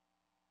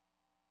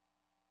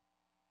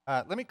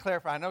Let me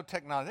clarify. I know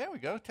technology. There we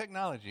go,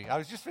 technology. I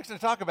was just fixing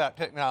to talk about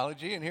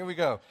technology, and here we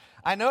go.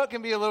 I know it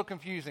can be a little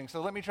confusing,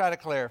 so let me try to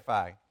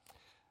clarify.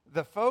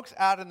 The folks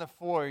out in the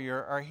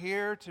foyer are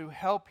here to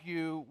help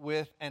you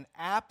with an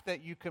app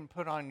that you can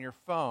put on your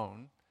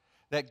phone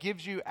that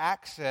gives you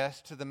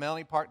access to the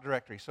Melanie Park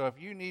directory. So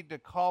if you need to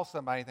call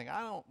somebody and think,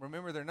 I don't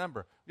remember their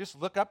number, just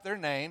look up their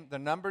name. The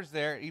number's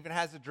there. It even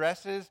has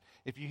addresses.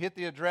 If you hit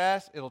the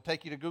address, it'll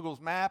take you to Google's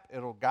map.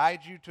 It'll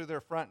guide you to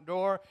their front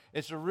door.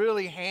 It's a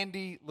really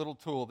handy little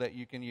tool that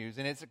you can use.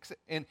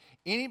 And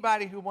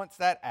anybody who wants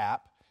that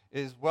app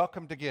is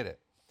welcome to get it.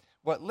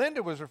 What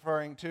Linda was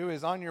referring to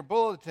is on your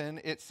bulletin,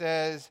 it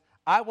says,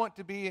 I want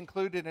to be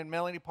included in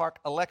Melanie Park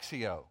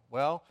Alexio.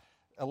 Well,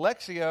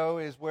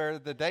 Alexio is where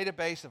the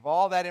database of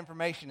all that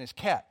information is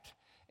kept.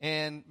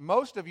 And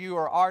most of you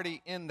are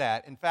already in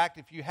that. In fact,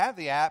 if you have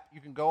the app,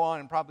 you can go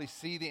on and probably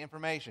see the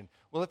information.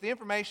 Well, if the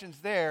information's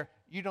there,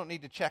 you don't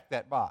need to check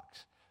that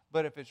box.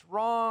 But if it's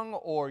wrong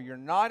or you're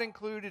not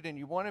included and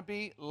you want to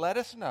be, let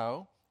us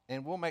know,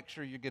 and we'll make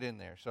sure you get in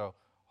there. So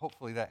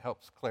hopefully that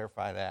helps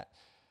clarify that.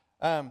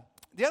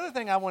 The other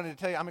thing I wanted to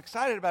tell you, I'm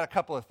excited about a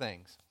couple of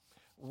things.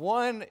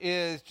 One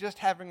is just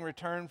having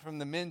returned from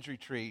the men's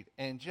retreat,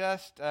 and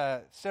just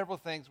several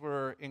things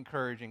were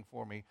encouraging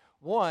for me.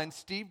 One,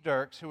 Steve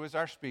Dirks, who is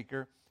our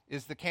speaker,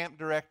 is the camp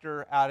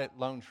director out at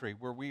Lone Tree,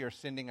 where we are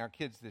sending our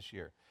kids this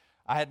year.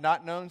 I had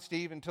not known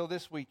Steve until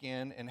this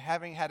weekend, and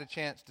having had a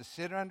chance to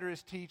sit under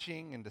his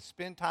teaching and to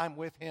spend time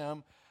with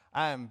him,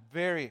 I am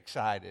very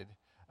excited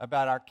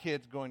about our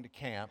kids going to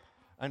camp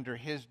under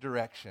his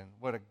direction.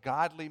 What a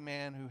godly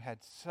man who had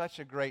such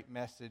a great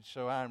message.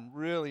 So I'm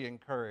really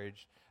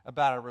encouraged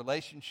about our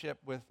relationship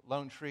with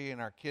Lone Tree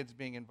and our kids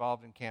being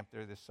involved in camp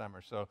there this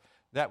summer. So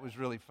that was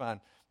really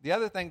fun. The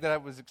other thing that I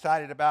was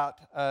excited about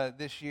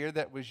this year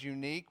that was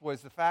unique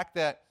was the fact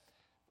that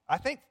I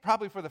think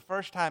probably for the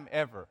first time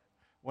ever,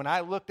 when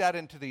I looked out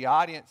into the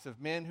audience of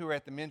men who were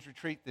at the men's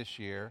retreat this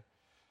year,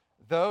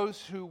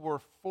 those who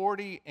were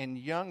 40 and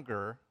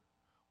younger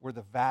were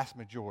the vast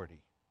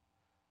majority.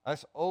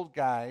 Us old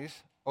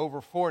guys over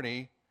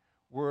 40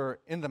 were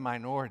in the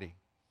minority.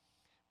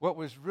 What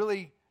was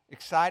really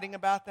exciting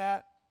about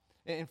that,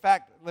 in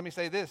fact, let me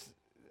say this,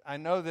 I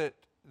know that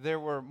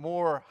there were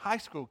more high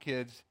school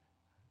kids,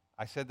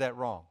 I said that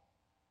wrong,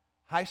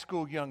 high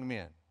school young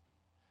men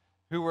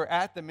who were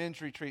at the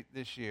men's retreat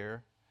this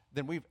year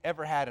than we've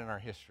ever had in our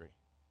history.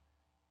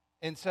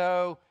 And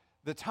so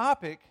the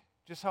topic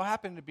just so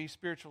happened to be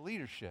spiritual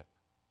leadership.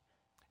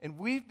 And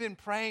we've been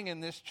praying in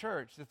this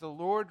church that the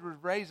Lord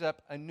would raise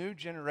up a new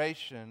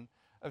generation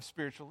of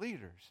spiritual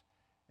leaders.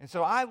 And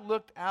so I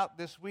looked out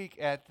this week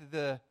at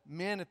the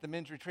men at the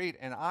men's retreat,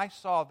 and I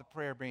saw the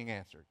prayer being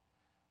answered.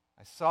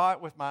 I saw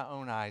it with my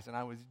own eyes, and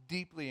I was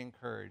deeply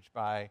encouraged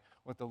by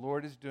what the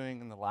Lord is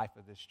doing in the life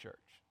of this church.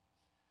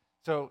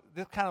 So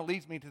this kind of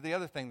leads me to the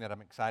other thing that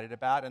I'm excited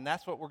about, and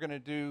that's what we're going to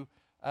do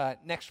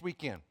next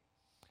weekend.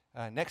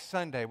 Next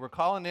Sunday, we're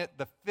calling it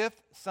the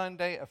fifth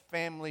Sunday of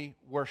family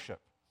worship.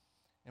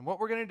 And what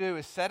we're going to do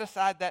is set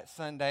aside that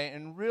Sunday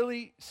and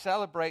really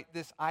celebrate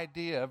this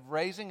idea of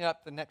raising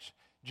up the next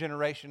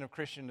generation of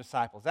Christian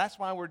disciples. That's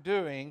why we're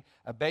doing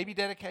a baby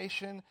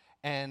dedication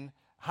and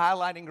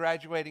highlighting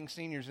graduating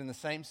seniors in the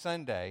same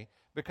Sunday,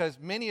 because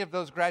many of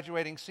those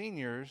graduating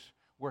seniors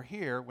were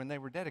here when they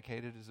were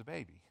dedicated as a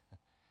baby.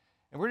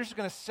 And we're just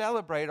going to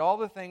celebrate all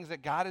the things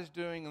that God is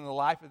doing in the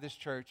life of this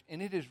church,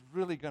 and it is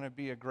really going to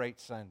be a great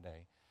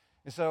Sunday.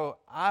 And so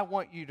I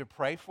want you to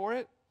pray for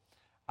it.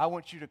 I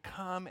want you to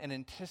come and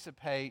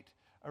anticipate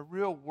a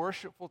real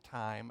worshipful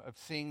time of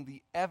seeing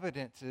the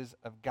evidences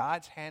of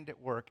God's hand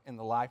at work in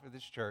the life of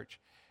this church.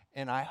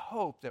 And I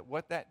hope that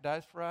what that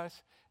does for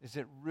us is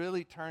it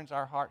really turns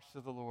our hearts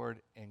to the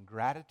Lord in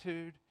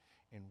gratitude,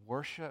 in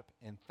worship,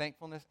 in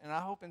thankfulness. And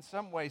I hope in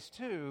some ways,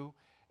 too,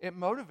 it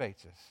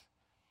motivates us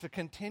to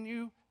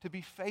continue to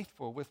be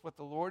faithful with what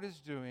the Lord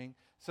is doing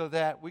so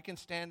that we can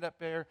stand up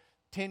there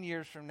 10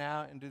 years from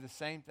now and do the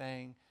same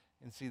thing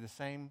and see the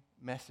same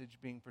message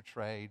being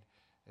portrayed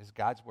as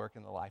God's work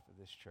in the life of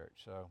this church.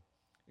 So,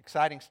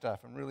 exciting stuff.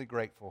 I'm really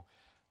grateful.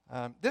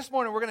 This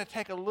morning, we're going to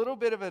take a little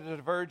bit of a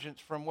divergence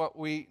from what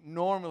we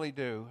normally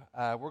do.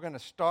 We're going to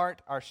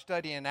start our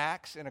study in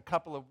Acts in a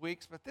couple of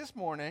weeks, but this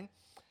morning,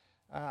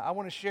 I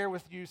want to share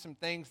with you some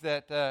things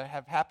that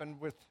have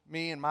happened with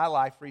me in my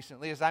life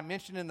recently. As I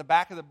mentioned in the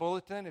back of the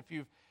bulletin, if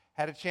you've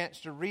had a chance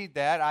to read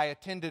that, I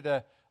attended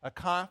a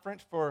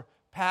conference for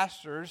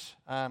pastors,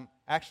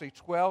 actually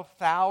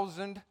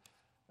 12,000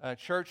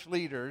 church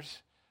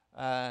leaders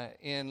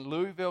in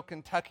Louisville,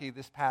 Kentucky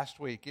this past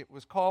week. It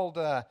was called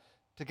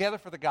Together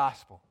for the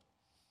Gospel.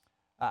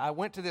 I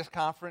went to this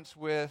conference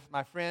with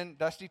my friend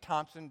Dusty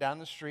Thompson down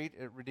the street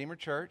at Redeemer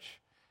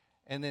Church,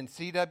 and then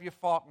C.W.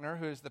 Faulkner,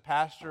 who is the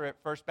pastor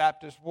at First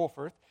Baptist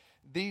Wolford.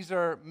 These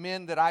are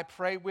men that I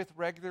pray with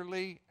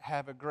regularly,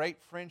 have a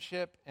great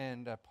friendship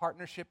and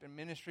partnership in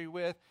ministry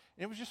with.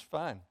 And it was just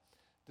fun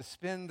to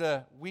spend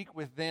the week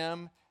with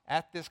them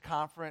at this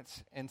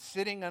conference and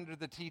sitting under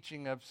the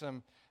teaching of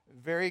some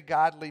very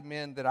godly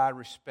men that I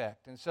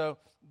respect. And so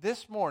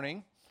this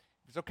morning,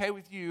 if it's okay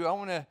with you, I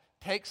want to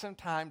take some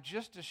time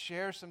just to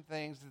share some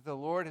things that the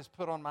Lord has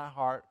put on my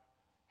heart,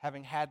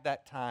 having had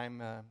that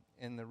time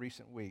in the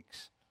recent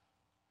weeks.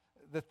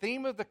 The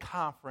theme of the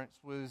conference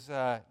was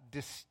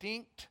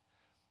distinct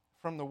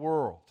from the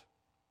world.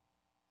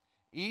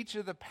 Each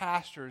of the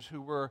pastors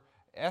who were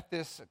at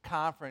this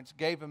conference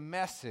gave a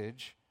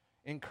message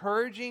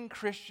encouraging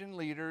Christian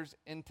leaders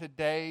in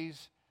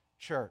today's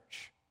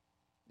church.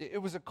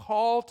 It was a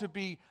call to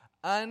be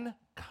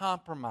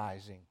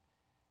uncompromising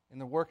in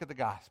the work of the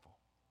gospel.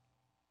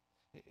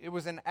 It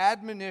was an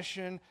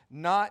admonition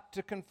not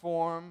to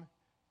conform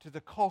to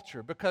the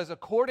culture, because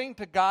according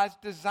to God's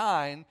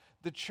design,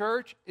 the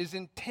church is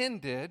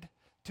intended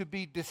to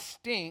be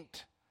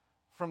distinct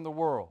from the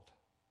world.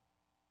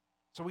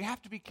 So we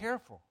have to be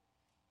careful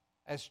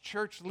as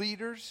church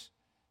leaders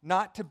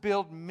not to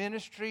build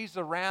ministries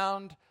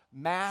around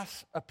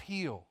mass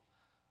appeal.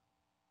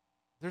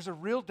 There's a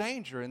real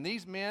danger, and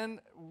these men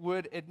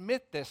would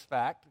admit this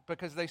fact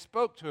because they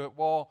spoke to it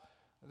while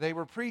they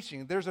were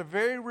preaching. There's a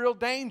very real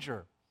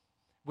danger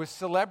with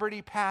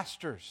celebrity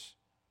pastors,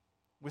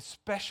 with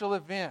special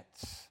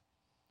events,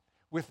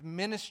 with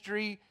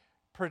ministry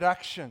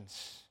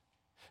productions,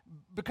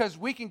 because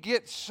we can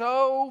get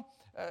so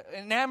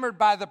enamored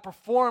by the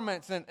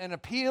performance and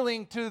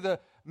appealing to the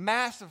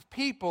mass of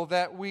people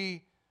that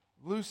we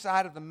lose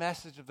sight of the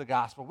message of the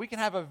gospel. We can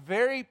have a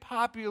very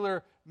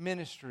popular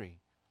ministry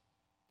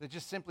that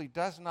just simply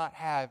does not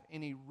have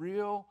any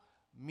real,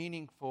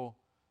 meaningful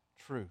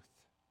truth.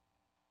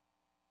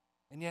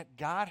 And yet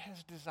God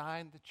has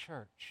designed the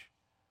church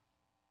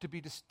to be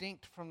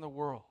distinct from the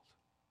world,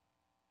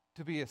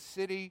 to be a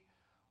city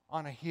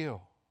on a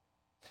hill.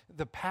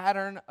 The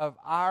pattern of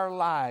our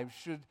lives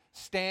should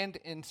stand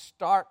in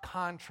stark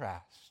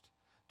contrast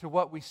to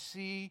what we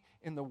see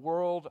in the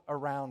world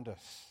around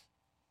us.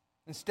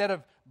 Instead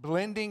of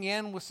blending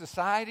in with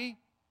society,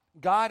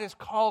 God has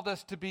called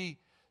us to be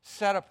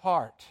set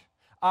apart.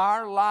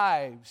 Our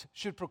lives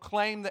should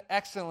proclaim the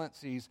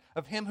excellencies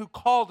of Him who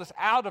called us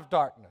out of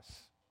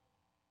darkness,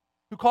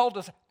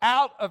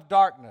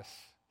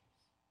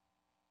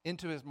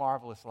 into His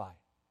marvelous light.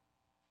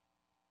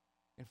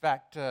 In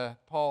fact,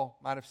 Paul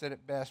might have said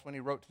it best when he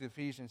wrote to the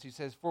Ephesians. He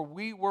says, "For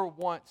we were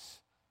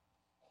once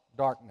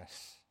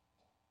darkness."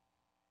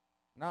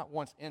 Not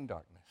once in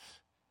darkness.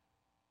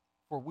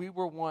 For we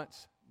were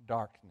once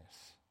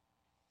darkness.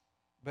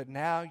 But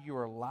now you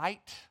are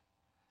light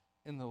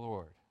in the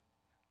Lord.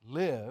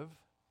 Live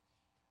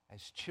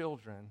as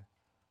children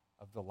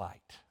of the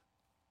light.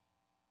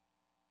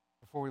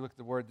 Before we look at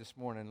the word this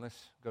morning,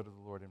 let's go to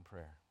the Lord in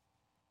prayer.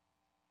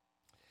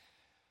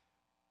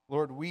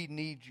 Lord, we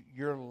need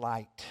your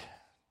light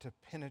to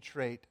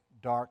penetrate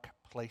dark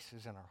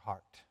places in our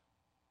heart.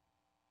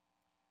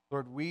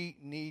 Lord, we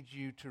need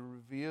you to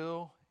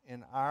reveal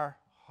in our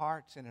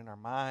hearts and in our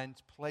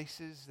minds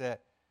places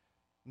that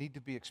need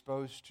to be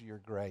exposed to your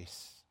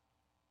grace,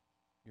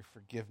 your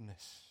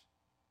forgiveness,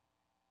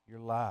 your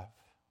love.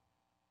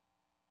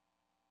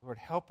 Lord,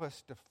 help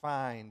us to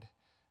find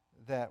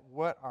that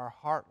what our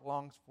heart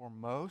longs for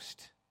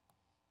most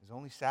is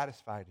only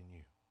satisfied in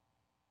you.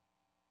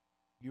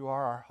 You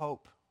are our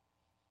hope,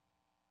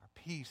 our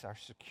peace, our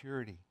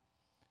security.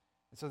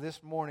 And so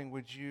this morning,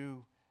 would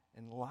you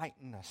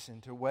enlighten us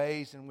into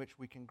ways in which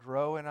we can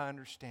grow in our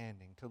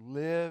understanding, to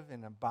live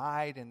and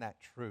abide in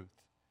that truth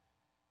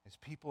as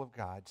people of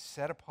God,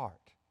 set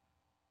apart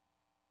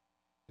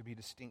to be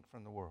distinct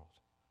from the world.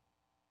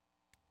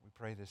 We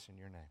pray this in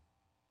your name.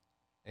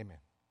 Amen.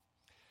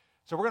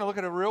 So we're going to look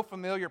at a real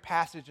familiar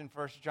passage in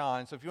 1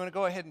 John. So if you want to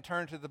go ahead and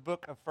turn to the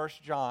book of 1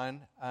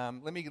 John,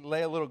 let me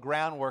lay a little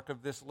groundwork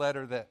of this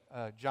letter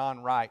that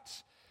John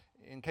writes.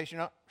 In case you're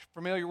not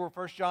familiar with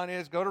where 1 John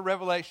is, go to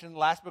Revelation,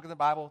 last book of the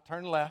Bible,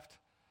 turn left.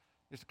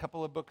 Just a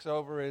couple of books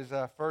over is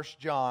 1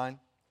 John.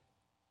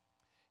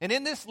 And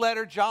in this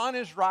letter, John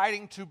is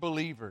writing to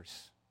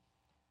believers.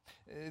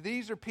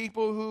 These are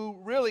people who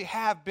really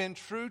have been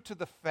true to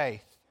the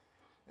faith.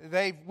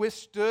 They've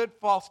withstood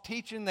false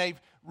teaching. They've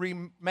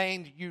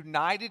remained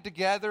united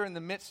together in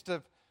the midst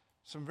of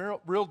some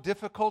real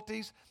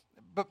difficulties.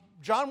 But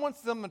John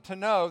wants them to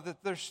know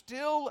that there's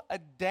still a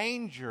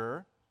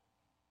danger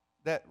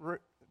that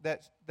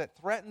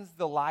threatens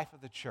the life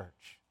of the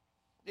church.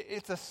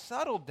 It's a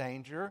subtle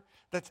danger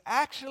that's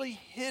actually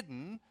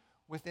hidden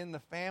within the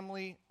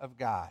family of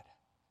God.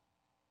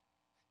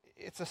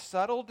 It's a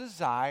subtle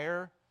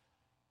desire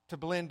to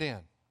blend in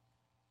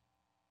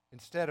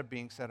instead of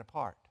being set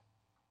apart.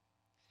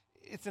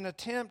 It's an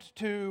attempt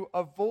to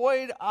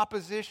avoid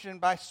opposition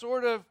by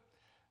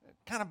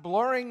kind of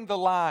blurring the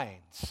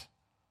lines.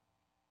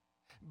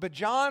 But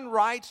John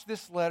writes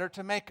this letter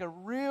to make a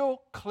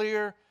real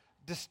clear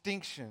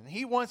distinction.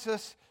 He wants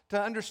us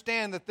to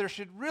understand that there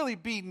should really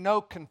be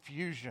no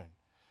confusion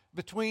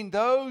between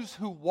those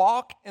who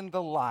walk in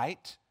the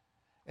light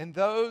and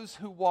those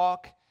who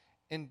walk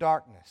in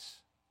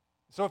darkness.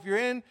 So if you're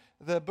in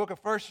the book of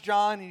 1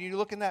 John and you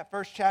look in that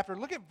first chapter,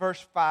 look at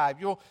verse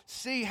 5. You'll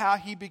see how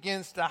he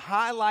begins to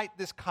highlight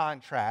this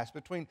contrast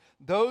between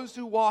those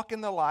who walk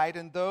in the light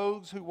and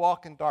those who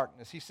walk in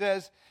darkness. He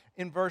says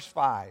in verse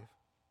 5,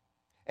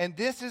 "And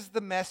this is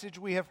the message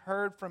we have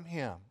heard from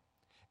him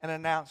and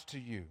announced to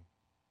you,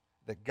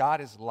 that God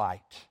is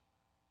light,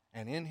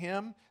 and in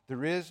him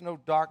there is no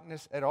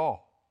darkness at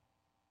all.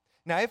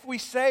 Now if we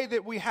say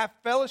that we have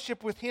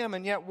fellowship with him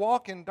and yet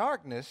walk in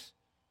darkness,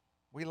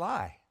 we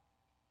lie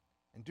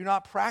and do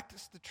not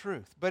practice the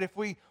truth. But if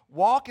we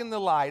walk in the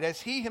light,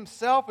 as he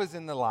himself is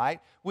in the light,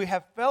 we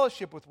have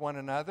fellowship with one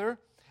another,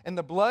 and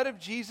the blood of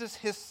Jesus,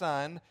 his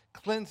Son,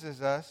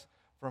 cleanses us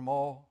from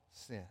all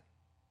sin."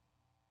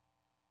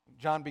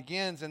 John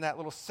begins in that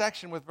little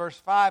section with verse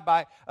 5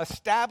 by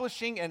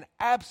establishing an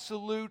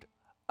absolute,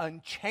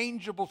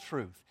 unchangeable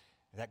truth,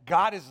 that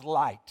God is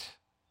light,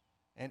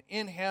 and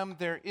in him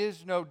there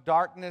is no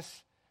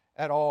darkness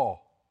at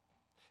all.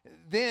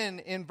 Then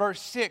in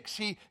verse 6,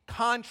 he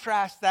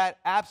contrasts that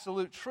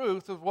absolute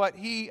truth with what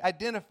he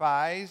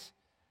identifies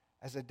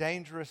as a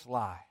dangerous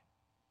lie,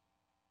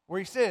 where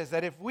he says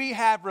that if we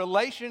have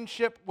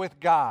relationship with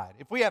God,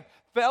 if we have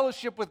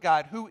fellowship with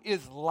God who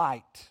is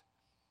light,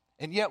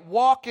 and yet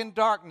walk in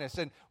darkness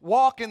and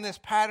walk in this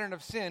pattern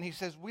of sin, he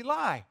says we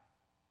lie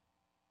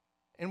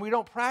and we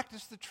don't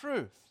practice the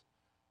truth.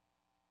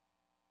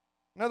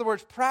 In other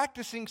words,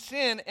 practicing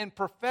sin and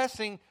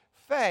professing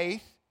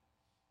faith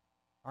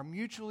are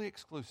mutually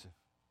exclusive.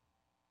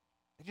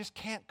 They just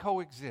can't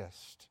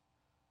coexist.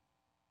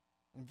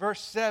 In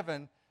verse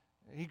 7,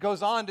 he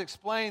goes on to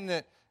explain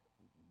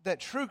that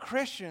true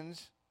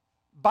Christians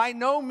by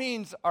no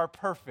means are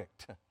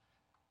perfect,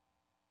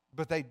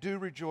 but they do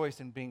rejoice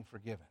in being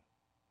forgiven,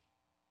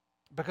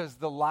 because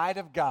the light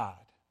of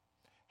God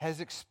has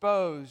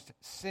exposed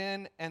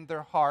sin in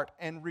their heart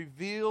and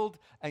revealed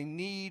a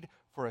need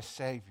for a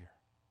Savior.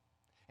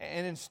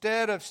 And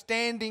instead of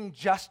standing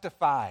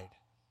justified,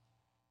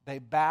 they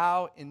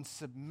bow in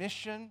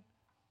submission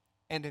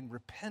and in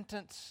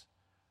repentance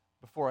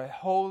before a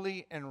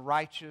holy and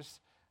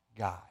righteous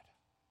God.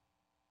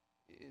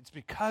 It's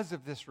because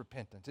of this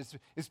repentance.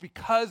 It's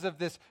because of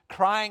this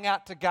crying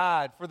out to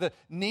God for the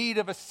need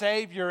of a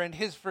Savior and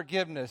his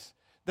forgiveness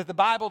that the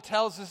Bible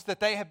tells us that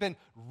they have been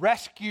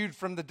rescued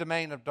from the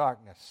domain of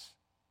darkness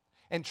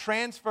and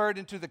transferred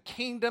into the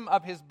kingdom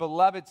of his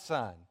beloved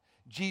Son,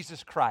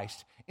 Jesus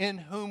Christ, in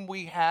whom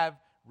we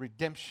have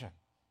redemption,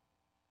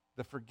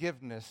 the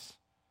forgiveness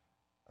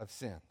of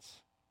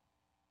sins.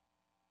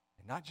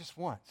 And not just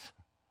once.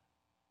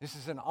 This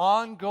is an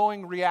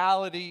ongoing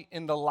reality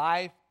in the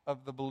life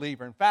of the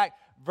believer. In fact,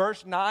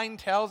 verse 9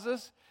 tells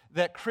us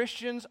that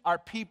Christians are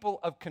people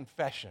of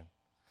confession.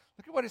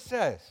 Look at what it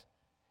says.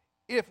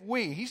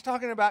 He's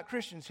talking about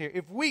Christians here,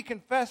 if we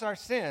confess our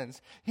sins,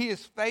 he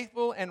is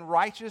faithful and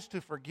righteous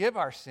to forgive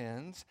our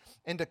sins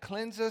and to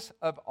cleanse us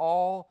of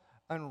all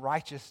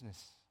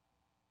unrighteousness.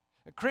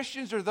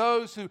 Christians are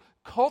those who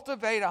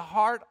cultivate a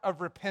heart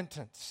of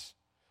repentance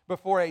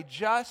before a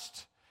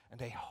just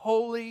and a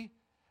holy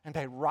and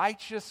a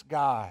righteous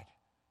God.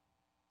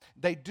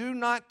 They do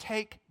not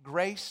take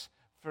grace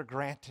for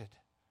granted.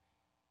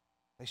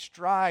 They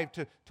strive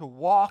to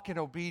walk in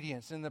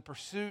obedience in the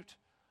pursuit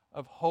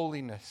of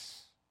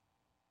holiness.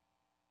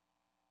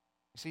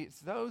 You see, it's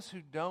those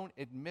who don't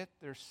admit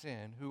their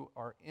sin who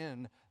are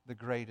in the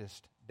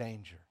greatest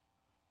danger.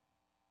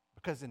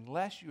 Because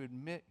unless you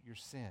admit your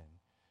sin,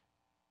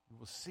 you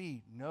will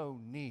see no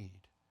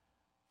need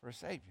for a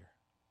Savior.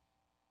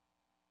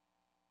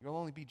 You'll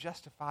only be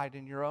justified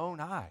in your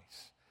own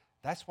eyes.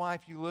 That's why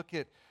if you look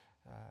at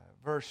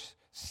verse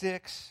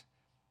 6,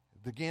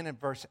 again in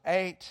verse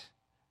 8,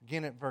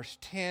 again at verse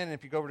 10, and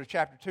if you go over to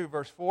chapter 2,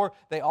 verse 4,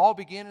 they all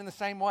begin in the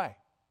same way.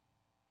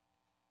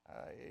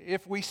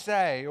 If we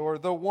say, or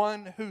the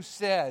one who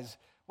says,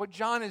 what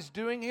John is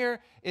doing here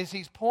is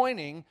he's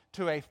pointing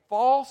to a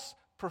false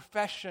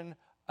profession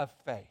of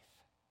faith.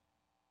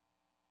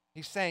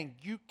 He's saying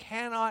you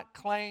cannot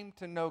claim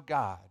to know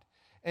God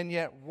and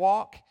yet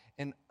walk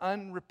in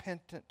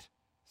unrepentant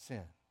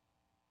sin.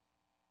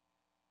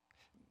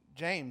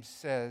 James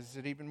says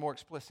it even more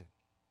explicit.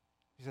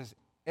 He says,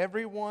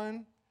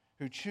 everyone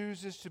who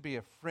chooses to be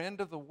a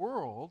friend of the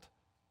world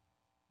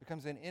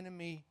becomes an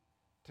enemy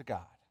to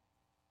God.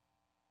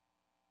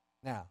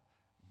 Now,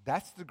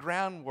 that's the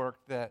groundwork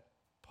that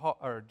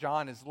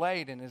John has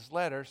laid in his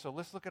letter. So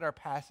let's look at our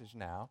passage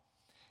now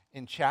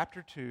in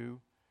chapter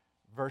 2,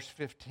 verse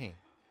 15.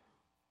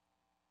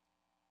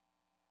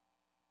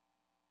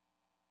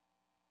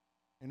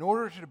 In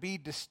order to be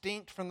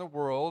distinct from the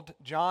world,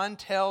 John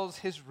tells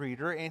his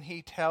reader, and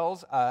he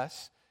tells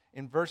us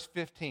in verse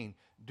 15,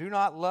 do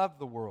not love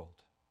the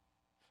world,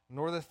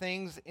 nor the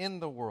things in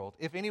the world.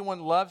 If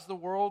anyone loves the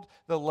world,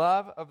 the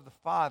love of the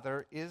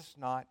Father is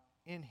not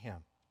in him.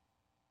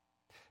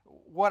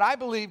 What I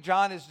believe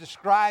John is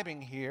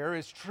describing here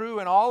is true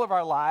in all of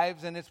our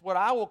lives, and it's what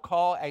I will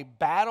call a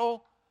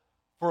battle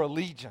for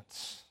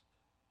allegiance.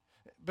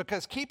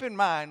 Because keep in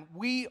mind,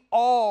 we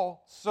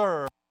all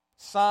serve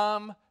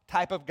some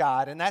type of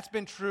God, and that's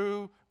been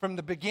true from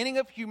the beginning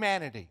of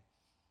humanity.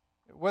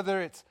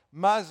 Whether it's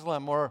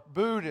Muslim or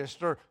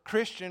Buddhist or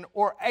Christian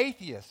or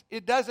atheist,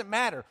 it doesn't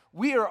matter.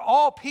 We are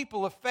all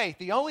people of faith.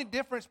 The only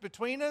difference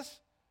between us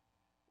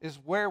is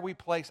where we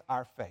place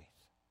our faith.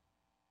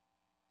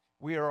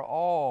 We are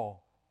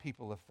all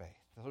people of faith.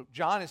 So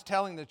John is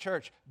telling the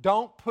church,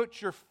 don't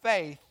put your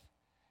faith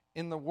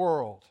in the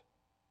world.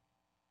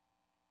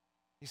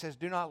 He says,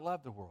 do not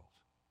love the world,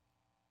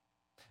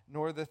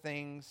 nor the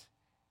things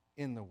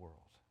in the world.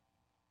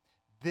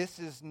 This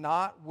is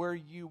not where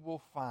you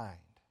will find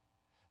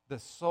the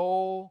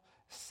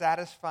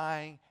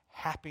soul-satisfying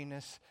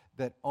happiness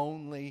that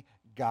only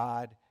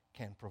God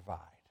can provide.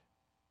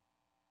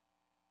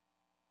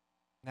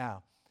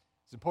 Now,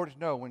 it's important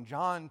to know when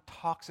John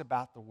talks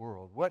about the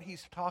world, what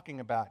he's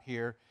talking about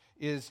here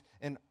is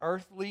an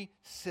earthly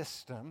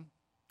system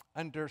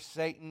under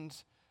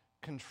Satan's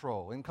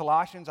control. In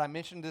Colossians, I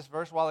mentioned this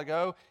verse a while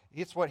ago,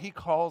 it's what he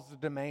calls the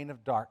domain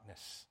of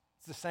darkness.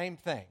 It's the same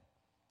thing.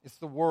 It's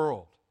the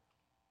world.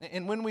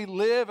 And when we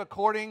live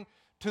according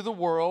to the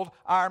world,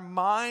 our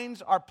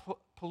minds are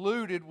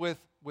polluted with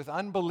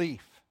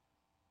unbelief.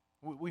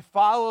 We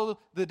follow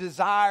the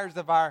desires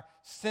of our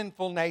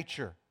sinful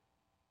nature.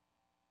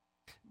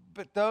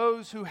 But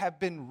those who have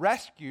been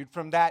rescued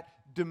from that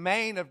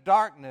domain of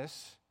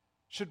darkness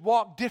should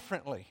walk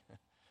differently.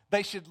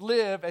 They should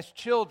live as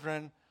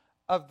children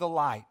of the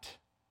light.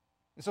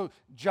 And so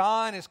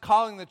John is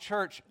calling the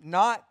church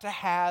not to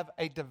have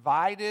a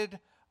divided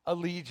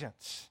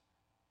allegiance.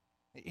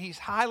 He's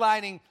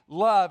highlighting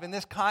love in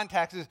this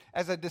context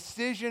as a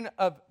decision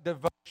of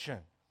devotion.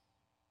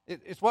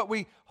 It's what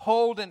we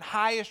hold in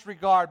highest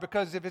regard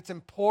because of its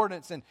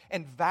importance and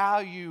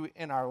value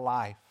in our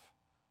life.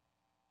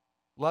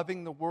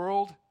 Loving the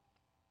world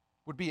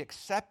would be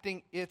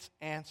accepting its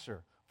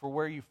answer for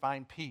where you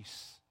find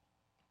peace,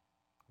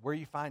 where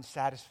you find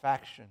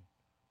satisfaction,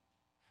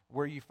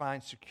 where you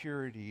find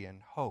security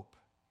and hope.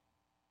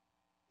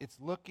 It's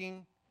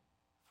looking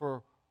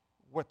for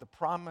what the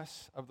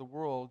promise of the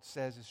world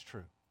says is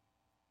true.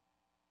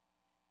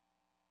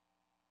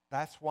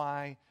 That's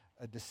why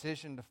a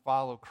decision to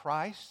follow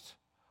Christ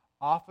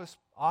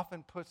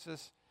often puts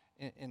us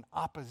in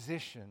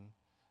opposition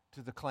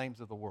to the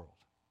claims of the world.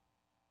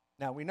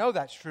 Now, we know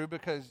that's true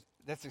because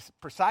that's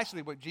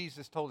precisely what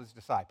Jesus told his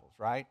disciples,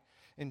 right?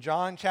 In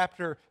John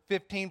chapter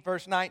 15,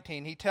 verse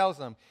 19, he tells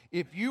them,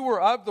 if you were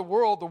of the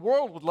world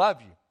would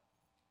love you.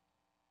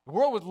 The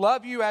world would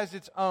love you as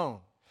its own.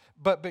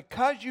 But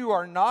because you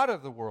are not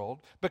of the world,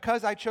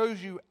 because I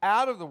chose you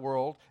out of the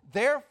world,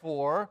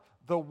 therefore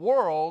the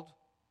world,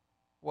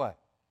 what?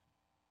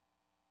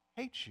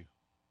 Hates you.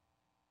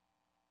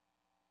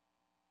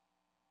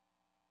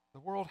 The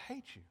world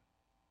hates you.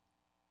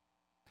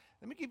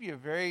 Let me give you a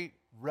very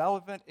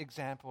relevant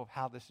example of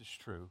how this is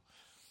true.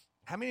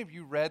 How many of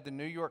you read the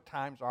New York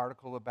Times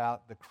article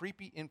about the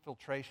creepy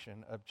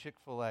infiltration of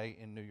Chick-fil-A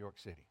in New York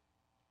City?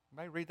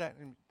 Anybody read that?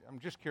 I'm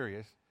just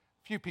curious.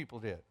 A few people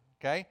did,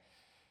 okay?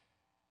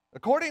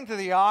 According to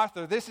the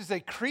author, this is a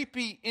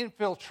creepy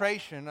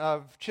infiltration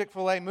of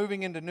Chick-fil-A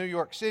moving into New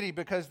York City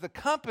because the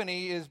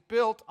company is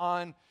built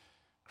on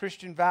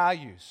Christian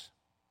values.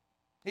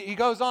 He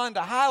goes on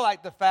to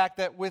highlight the fact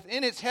that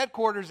within its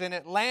headquarters in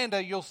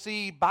Atlanta, you'll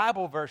see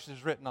Bible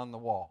verses written on the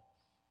wall.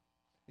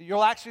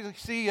 You'll actually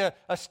see a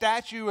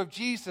statue of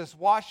Jesus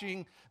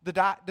washing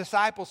the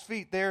disciples'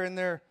 feet there in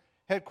their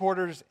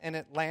headquarters in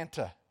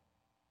Atlanta.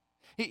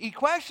 He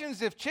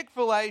questions if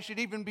Chick-fil-A should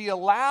even be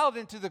allowed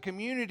into the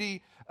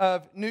community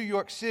of New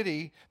York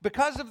City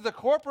because of the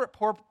corporate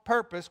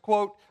purpose,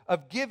 quote,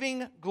 of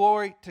giving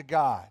glory to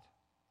God.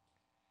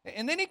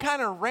 And then he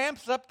kind of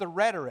ramps up the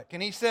rhetoric,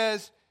 and he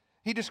says,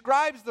 he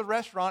describes the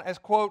restaurant as,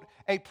 quote,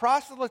 a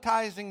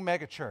proselytizing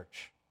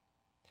megachurch.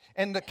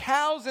 And the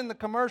cows in the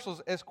commercials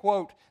as,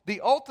 quote,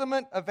 the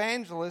ultimate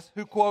evangelists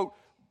who, quote,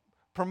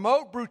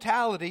 promote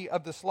brutality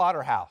of the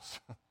slaughterhouse.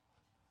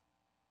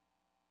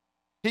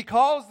 He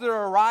calls their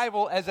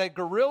arrival as a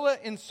guerrilla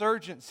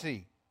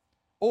insurgency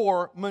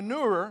or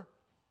manure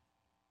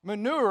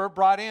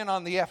brought in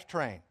on the F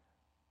train.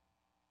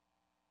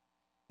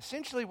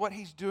 Essentially what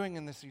he's doing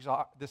in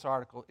this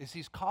article is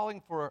he's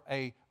calling for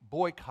a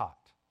boycott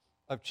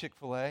of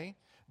Chick-fil-A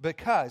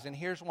because, and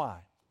here's why,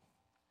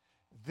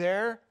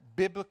 their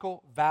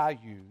biblical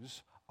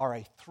values are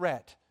a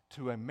threat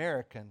to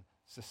American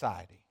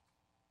society.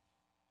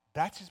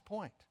 That's his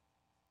point.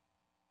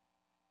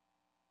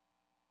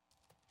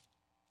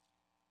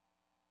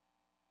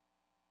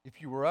 If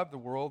you were of the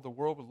world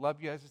would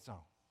love you as its own.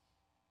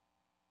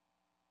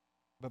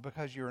 But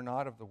because you are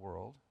not of the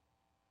world,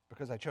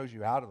 because I chose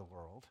you out of the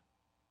world,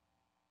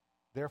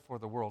 therefore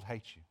the world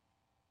hates you.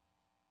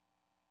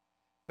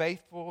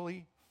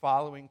 Faithfully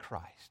following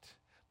Christ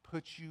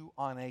puts you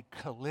on a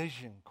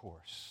collision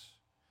course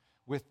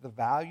with the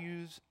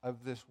values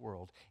of this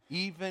world.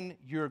 Even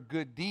your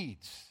good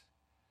deeds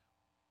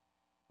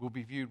will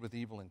be viewed with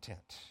evil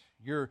intent.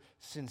 Your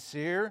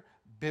sincere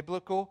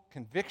biblical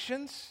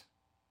convictions,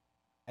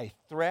 a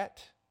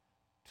threat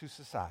to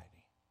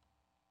society.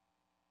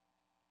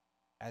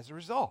 As a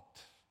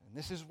result, And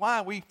this is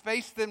why we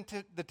face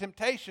the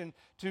temptation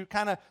to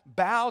kind of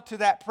bow to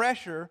that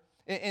pressure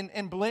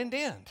and blend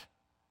in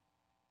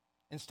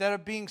instead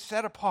of being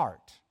set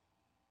apart.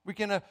 We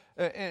can,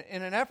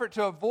 in an effort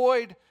to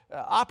avoid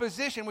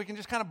opposition, we can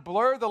just kind of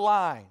blur the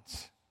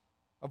lines,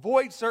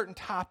 avoid certain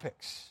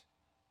topics.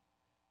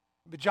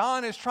 But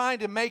John is trying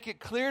to make it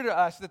clear to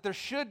us that there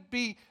should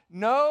be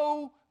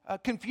no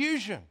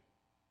confusion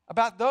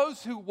about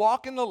those who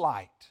walk in the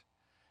light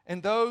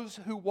and those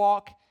who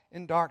walk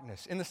in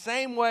darkness. In the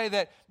same way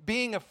that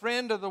being a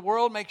friend of the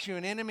world makes you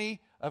an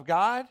enemy of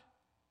God,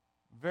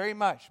 very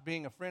much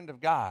being a friend of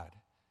God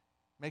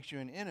makes you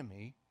an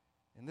enemy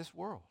in this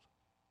world.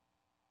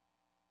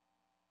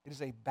 It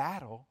is a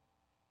battle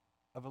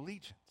of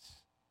allegiance.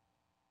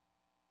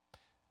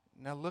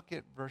 Now look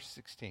at verse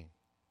 16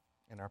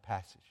 in our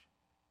passage.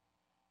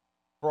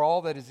 For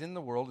all that is in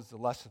the world is the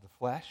lust of the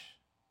flesh,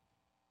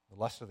 the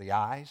lust of the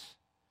eyes,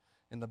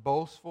 and the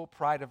boastful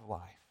pride of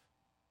life.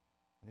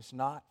 And it's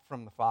not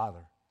from the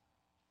Father,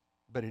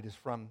 but it is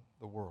from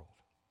the world.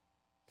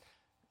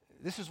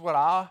 This is what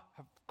I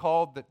have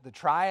called the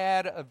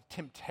triad of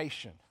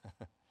temptation.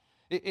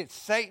 It's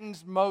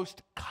Satan's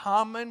most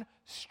common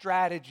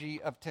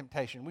strategy of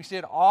temptation. We see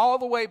it all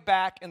the way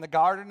back in the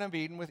Garden of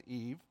Eden with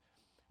Eve.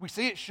 We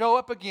see it show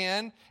up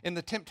again in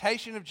the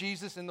temptation of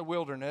Jesus in the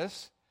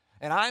wilderness.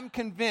 And I'm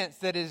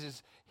convinced that it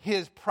is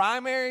his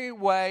primary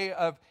way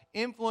of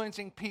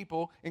influencing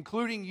people,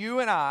 including you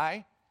and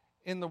I,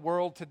 in the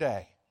world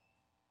today.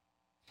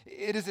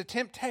 It is a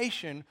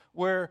temptation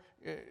where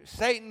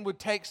Satan would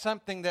take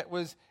something that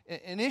was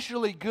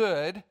initially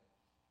good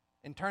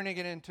and turning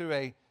it into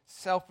a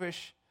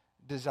selfish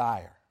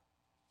desire.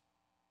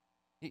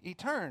 He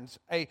turns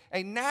a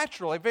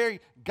natural, a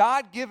very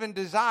God-given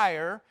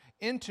desire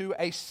into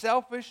a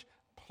selfish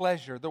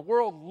pleasure. The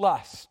word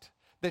lust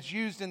that's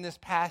used in this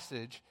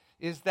passage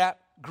is that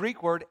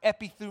Greek word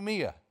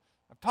epithumia.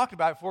 I've talked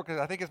about it before because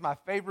I think it's my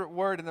favorite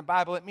word in the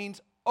Bible. It means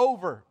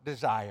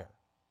over-desire.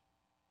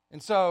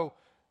 And so,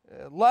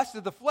 lust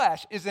of the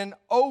flesh is an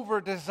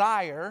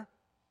over-desire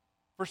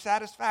for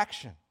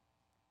satisfaction.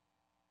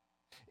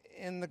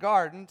 In the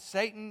garden,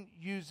 Satan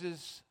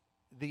uses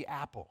the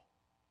apple,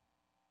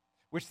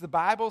 which the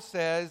Bible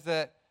says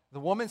that the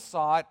woman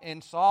saw it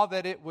and saw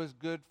that it was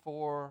good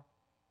for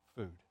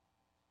food.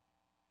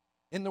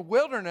 In the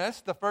wilderness,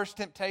 the first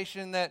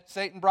temptation that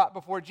Satan brought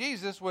before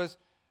Jesus was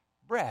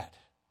bread,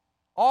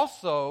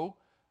 also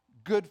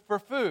good for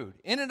food.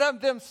 In and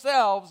of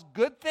themselves,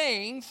 good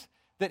things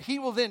that he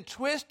will then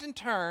twist and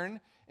turn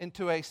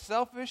into a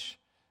selfish,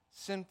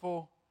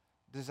 sinful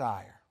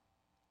desire.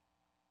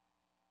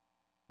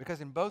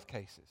 Because in both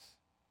cases,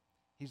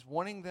 he's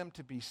wanting them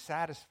to be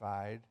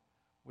satisfied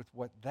with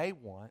what they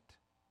want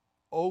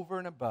over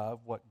and above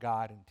what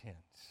God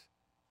intends.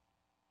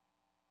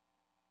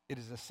 It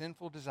is a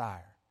sinful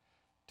desire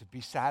to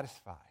be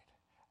satisfied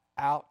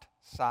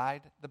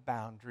outside the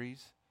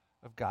boundaries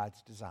of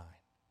God's design.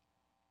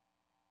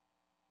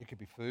 It could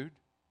be food.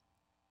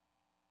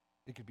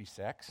 It could be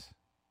sex.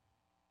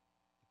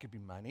 It could be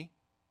money.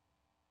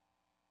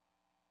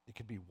 It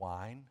could be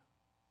wine,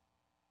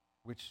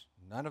 which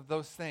none of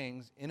those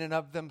things in and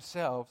of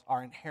themselves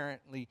are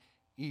inherently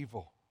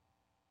evil.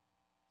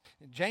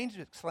 James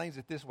explains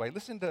it this way.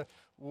 Listen to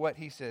what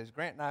he says.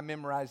 Grant and I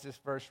memorized this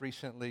verse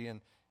recently,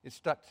 and it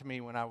stuck to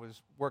me when I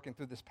was working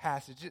through this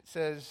passage. It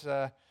says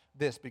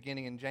this,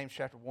 beginning in James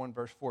chapter 1,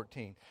 verse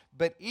 14.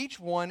 But each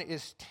one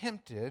is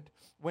tempted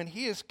when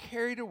he is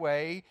carried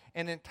away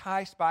and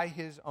enticed by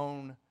his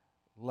own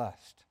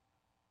lust,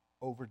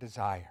 over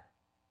desire.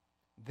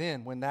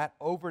 Then, when that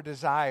over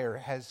desire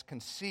has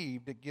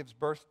conceived, it gives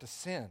birth to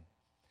sin.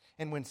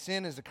 And when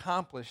sin is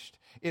accomplished,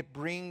 it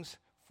brings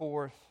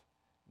forth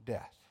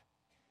death.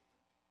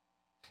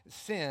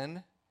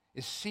 Sin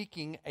is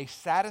seeking a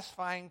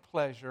satisfying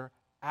pleasure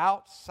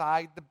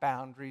outside the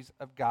boundaries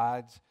of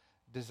God's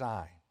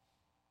design.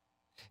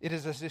 It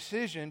is a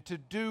decision to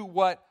do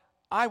what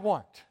I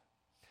want,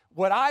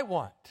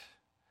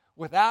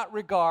 without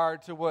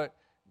regard to what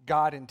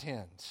God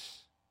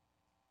intends.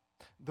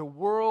 The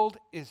world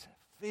is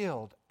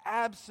filled,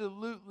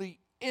 absolutely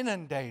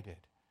inundated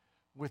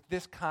with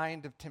this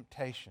kind of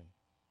temptation.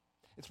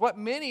 It's what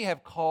many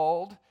have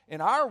called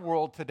in our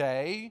world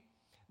today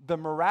the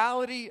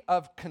morality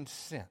of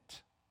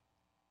consent.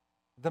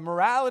 The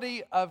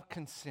morality of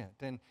consent.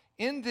 And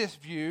in this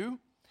view,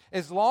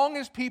 as long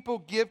as people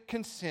give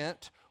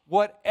consent,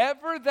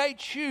 whatever they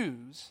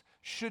choose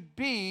should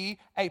be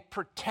a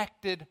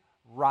protected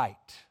right.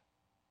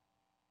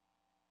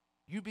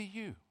 You be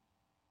you.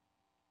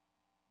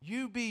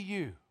 You be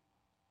you.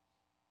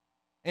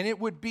 And it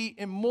would be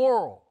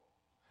immoral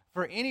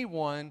for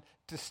anyone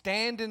to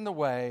stand in the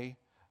way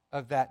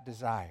of that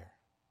desire.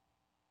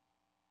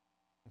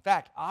 In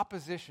fact,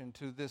 opposition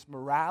to this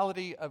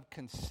morality of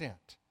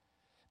consent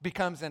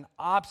becomes an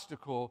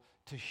obstacle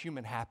to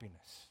human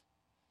happiness,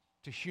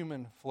 to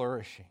human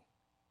flourishing.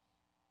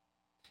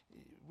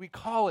 We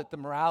call it the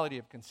morality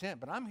of consent,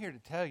 but I'm here to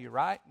tell you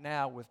right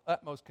now with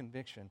utmost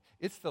conviction,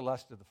 it's the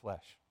lust of the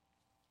flesh.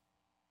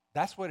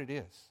 That's what it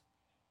is.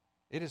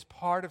 It is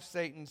part of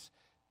Satan's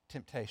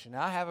temptation.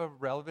 Now, I have a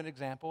relevant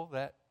example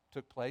that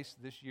took place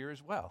this year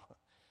as well.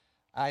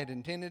 I had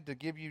intended to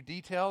give you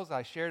details.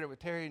 I shared it with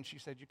Terry, and she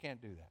said, you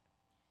can't do that.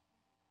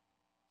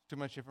 Too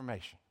much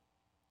information.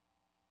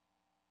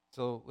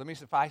 So let me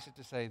suffice it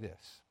to say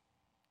this.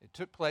 It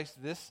took place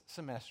this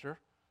semester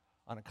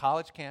on a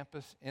college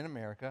campus in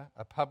America,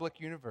 a public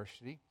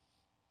university.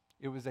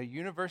 It was a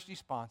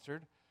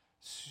university-sponsored,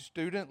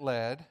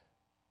 student-led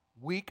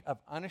week of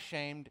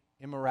unashamed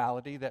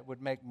immorality that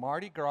would make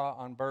Mardi Gras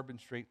on Bourbon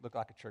Street look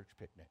like a church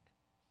picnic.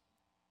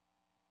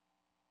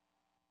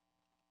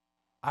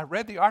 I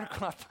read the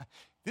article. I thought,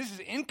 this is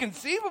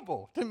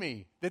inconceivable to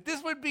me that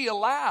this would be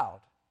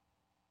allowed,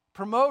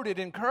 promoted,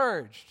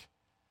 encouraged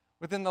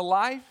within the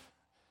life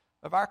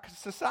of our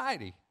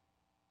society.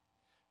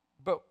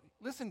 But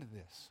listen to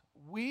this.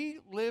 We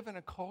live in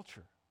a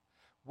culture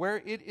where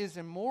it is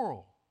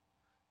immoral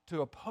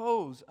to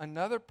oppose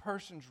another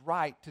person's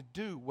right to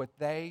do what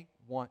they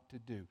want to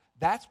do.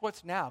 That's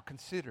what's now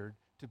considered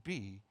to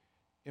be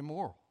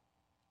immoral.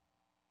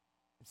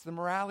 It's the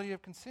morality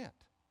of consent.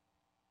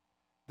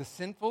 The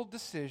sinful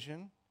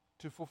decision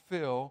to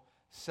fulfill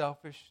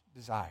selfish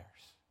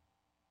desires.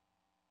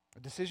 A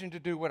decision to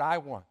do what I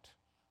want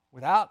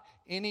without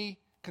any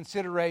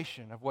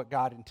consideration of what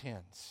God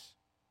intends.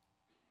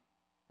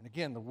 And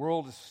again, the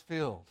world is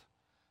filled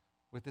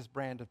with this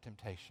brand of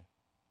temptation.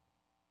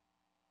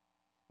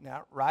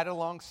 Now, right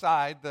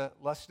alongside the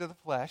lust of the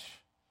flesh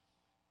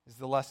is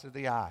the lust of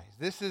the eyes.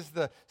 This is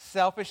the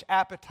selfish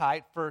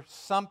appetite for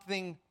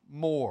something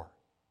more.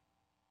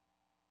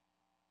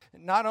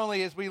 Not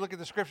only, as we look at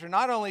the scripture,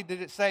 not only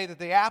did it say that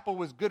the apple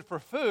was good for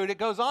food, it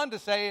goes on to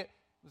say it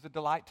was a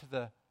delight to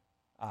the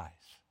eyes.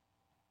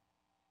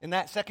 In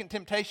that second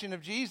temptation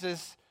of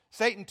Jesus,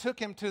 Satan took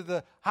him to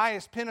the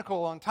highest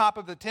pinnacle on top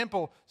of the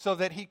temple so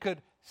that he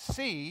could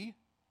see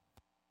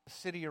the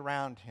city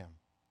around him.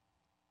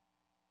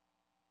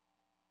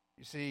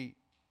 You see,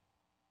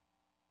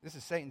 this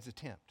is Satan's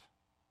attempt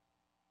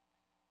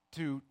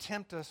to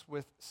tempt us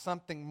with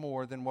something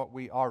more than what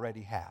we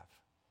already have.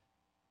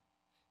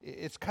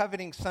 It's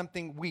coveting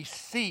something we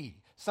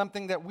see,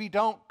 something that we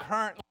don't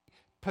currently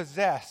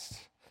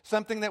possess,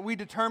 something that we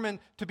determine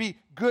to be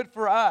good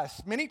for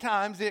us, many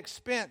times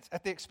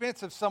at the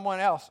expense of someone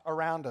else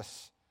around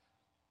us.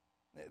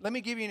 Let me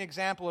give you an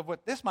example of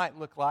what this might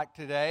look like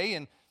today,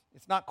 and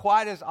it's not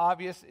quite as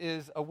obvious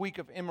as a week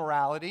of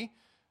immorality,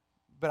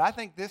 but I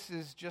think this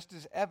is just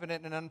as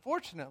evident, and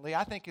unfortunately,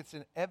 I think it's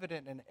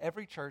evident in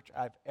every church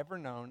I've ever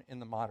known in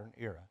the modern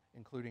era,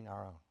 including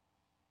our own.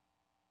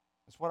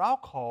 It's what I'll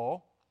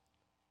call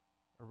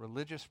a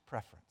religious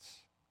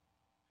preference.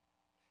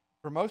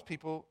 For most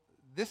people,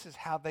 this is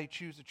how they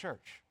choose a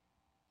church,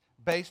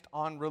 based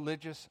on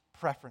religious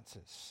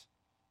preferences.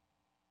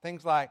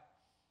 Things like,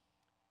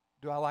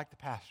 do I like the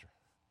pastor?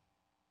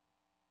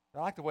 Do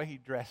I like the way he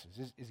dresses?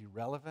 Is he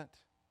relevant?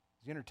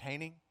 Is he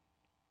entertaining?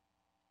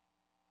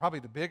 Probably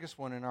the biggest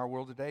one in our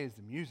world today is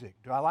the music.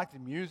 Do I like the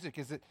music?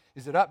 Is it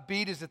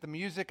upbeat? Is it the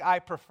music I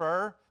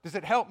prefer? Does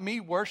it help me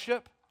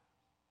worship?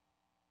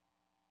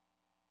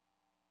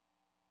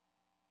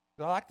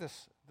 Do I like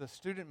the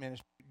student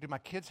ministry? Do my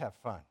kids have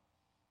fun?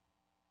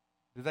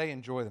 Do they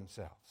enjoy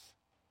themselves?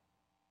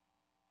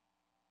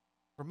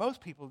 For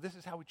most people, this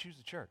is how we choose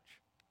a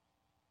church.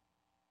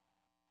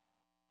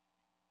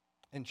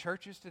 In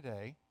churches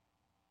today,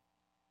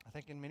 I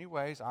think in many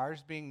ways,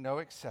 ours being no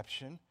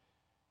exception,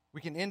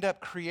 we can end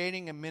up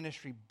creating a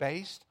ministry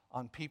based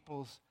on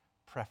people's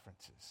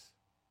preferences.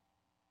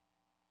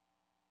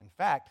 In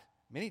fact,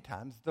 many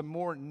times, the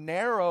more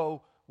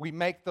narrow we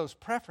make those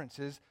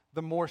preferences,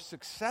 the more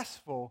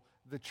successful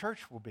the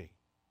church will be.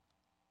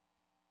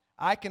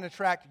 I can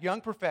attract young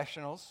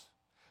professionals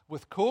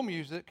with cool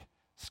music,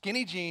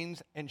 skinny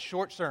jeans, and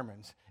short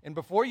sermons. And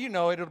before you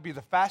know it, it'll be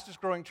the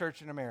fastest growing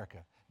church in America.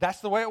 That's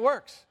the way it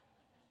works.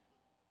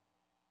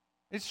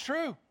 It's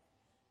true.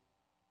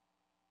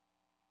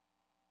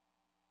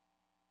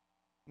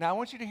 Now, I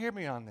want you to hear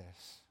me on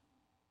this.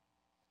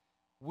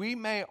 We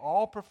may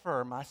all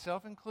prefer,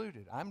 myself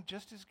included, I'm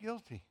just as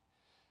guilty,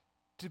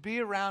 to be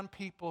around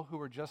people who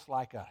are just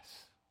like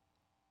us.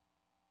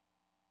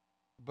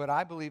 But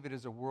I believe it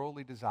is a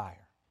worldly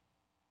desire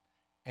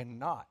and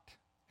not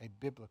a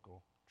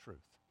biblical truth.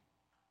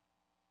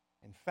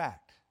 In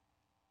fact,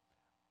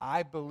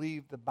 I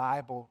believe the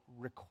Bible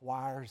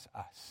requires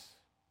us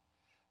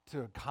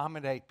to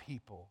accommodate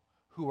people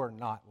who are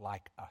not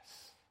like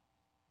us.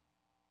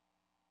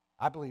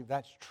 I believe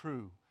that's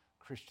true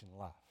Christian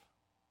love.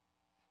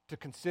 To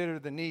consider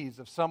the needs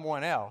of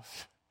someone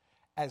else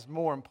as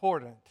more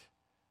important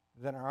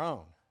than our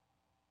own.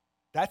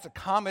 That's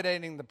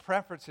accommodating the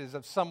preferences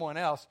of someone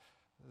else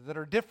that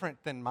are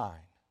different than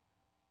mine.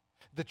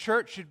 The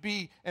church should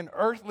be an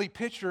earthly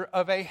picture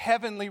of a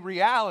heavenly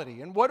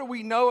reality. And what do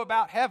we know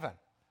about heaven?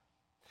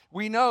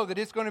 We know that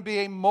it's going to be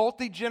a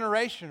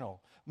multi-generational,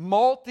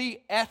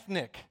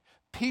 multi-ethnic,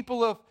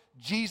 people of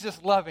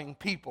Jesus-loving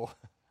people.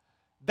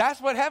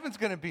 That's what heaven's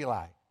going to be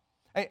like.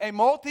 A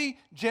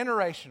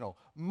multi-generational,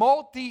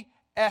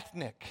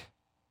 multi-ethnic,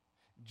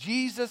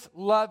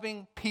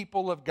 Jesus-loving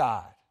people of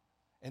God.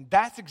 And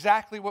that's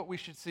exactly what we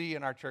should see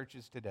in our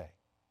churches today.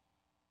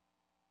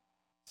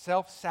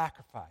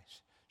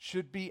 Self-sacrifice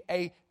should be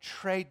a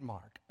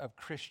trademark of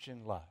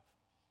Christian love.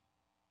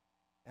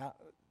 Now,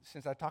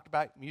 since I talked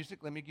about music,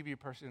 let me give you a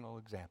personal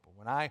example.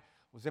 When I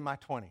was in my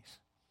 20s,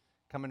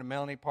 coming to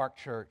Melanie Park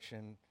Church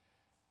and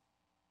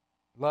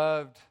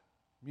loved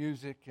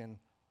music and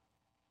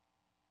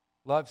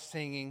loved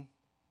singing,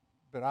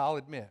 but I'll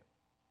admit,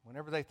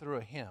 whenever they threw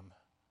a hymn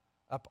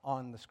up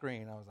on the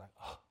screen, I was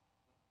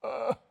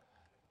like,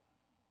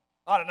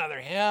 not another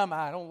hymn.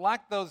 I don't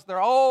like those.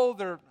 They're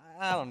old.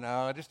 I don't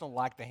know. I just don't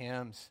like the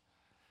hymns.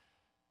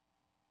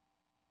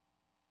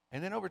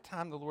 And then over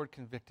time, the Lord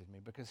convicted me,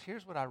 because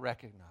here's what I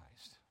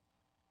recognized,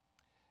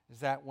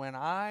 is that when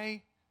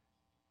I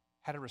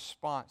had a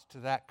response to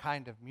that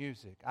kind of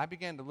music, I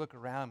began to look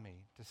around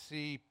me to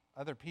see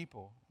other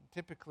people,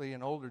 typically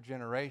an older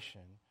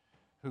generation,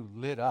 who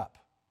lit up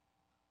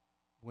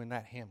when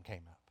that hymn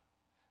came up.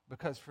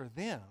 Because for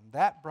them,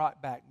 that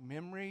brought back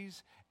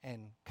memories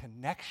and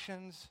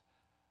connections,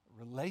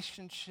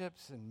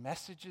 relationships and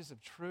messages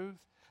of truth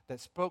that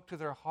spoke to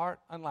their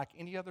heart unlike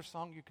any other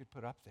song you could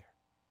put up there.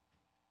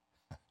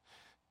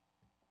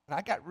 And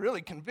I got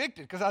really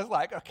convicted, because I was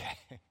like,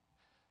 okay,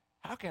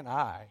 how can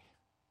I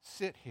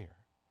sit here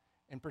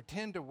and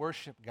pretend to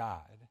worship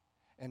God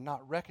and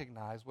not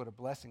recognize what a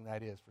blessing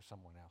that is for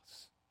someone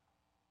else?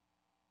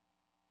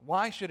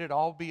 Why should it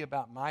all be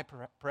about my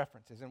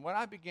preferences? And what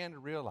I began to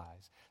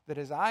realize, that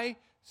as I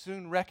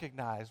soon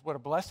recognized what a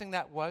blessing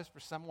that was for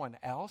someone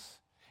else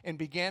and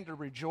began to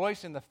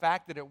rejoice in the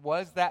fact that it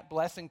was that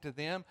blessing to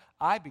them,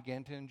 I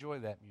began to enjoy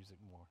that music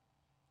more.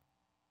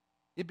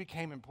 It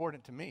became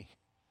important to me.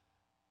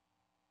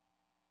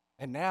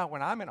 And now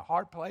when I'm in a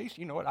hard place,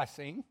 you know what I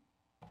sing?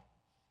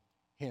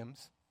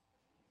 Hymns.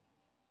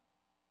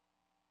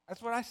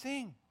 That's what I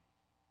sing.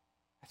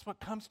 That's what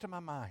comes to my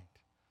mind.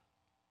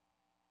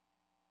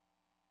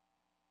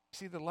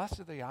 See, the lust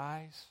of the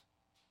eyes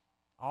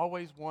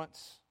always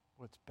wants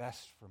what's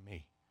best for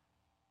me.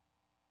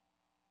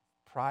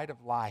 Pride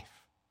of life,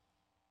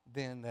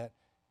 then, that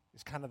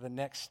is kind of the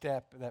next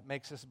step that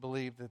makes us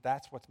believe that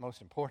that's what's most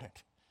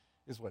important,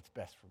 is what's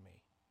best for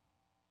me.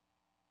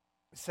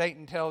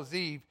 Satan tells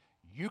Eve,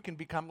 you can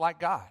become like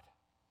God.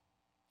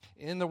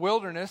 In the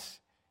wilderness,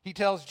 he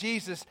tells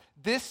Jesus,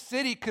 this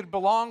city could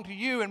belong to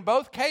you. In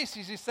both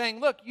cases, he's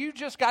saying, look, you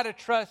just got to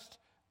trust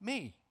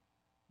me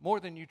more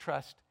than you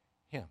trust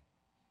him.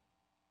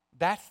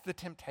 That's the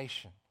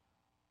temptation.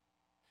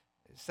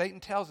 Satan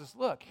tells us,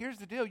 look, here's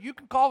the deal. You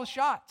can call the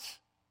shots.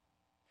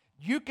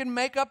 You can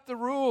make up the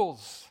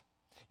rules.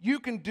 You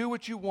can do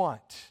what you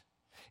want.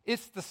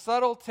 It's the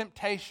subtle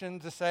temptation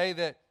to say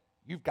that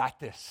you've got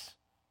this.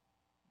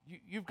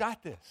 You've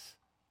got this.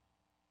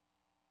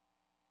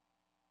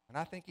 And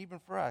I think even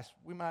for us,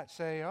 we might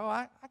say,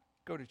 I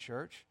go to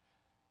church,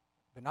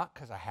 but not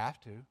because I have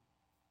to.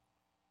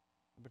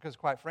 Because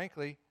quite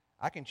frankly,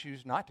 I can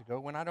choose not to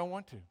go when I don't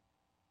want to.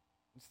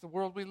 It's the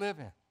world we live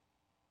in.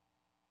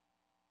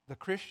 The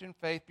Christian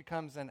faith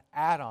becomes an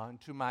add-on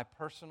to my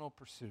personal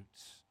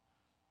pursuits.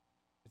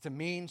 It's a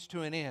means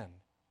to an end,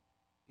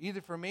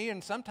 either for me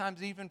and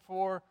sometimes even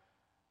for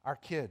our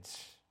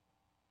kids.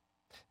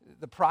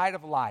 The pride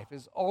of life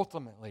is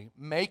ultimately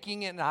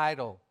making an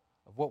idol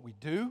of what we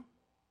do,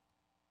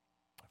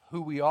 of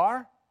who we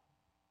are,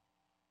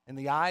 in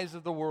the eyes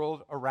of the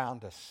world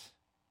around us.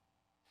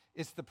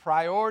 It's the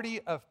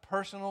priority of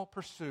personal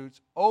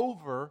pursuits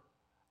over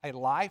a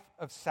life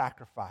of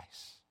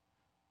sacrifice.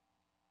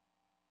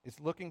 It's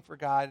looking for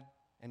God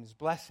and His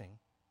blessing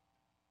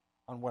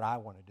on what I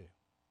want to do.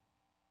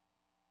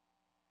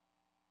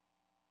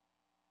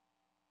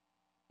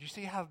 You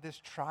see how this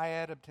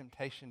triad of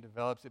temptation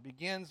develops? It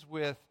begins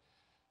with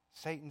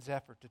Satan's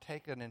effort to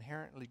take an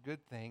inherently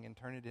good thing and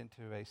turn it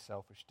into a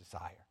selfish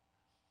desire.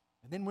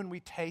 And then when we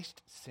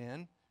taste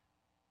sin,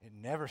 it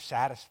never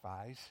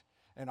satisfies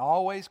and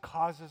always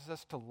causes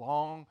us to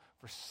long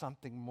for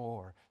something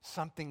more,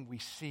 something we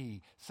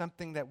see,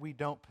 something that we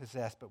don't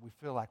possess but we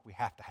feel like we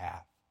have to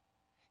have,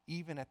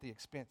 even at the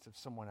expense of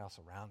someone else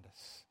around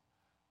us.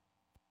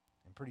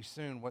 And pretty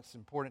soon what's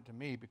important to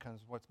me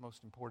becomes what's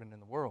most important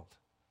in the world.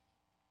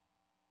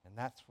 And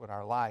that's what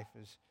our life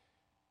is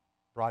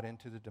brought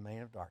into the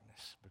domain of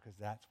darkness, because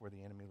that's where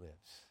the enemy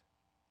lives.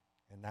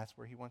 And that's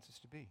where he wants us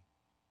to be.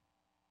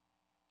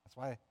 That's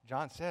why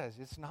John says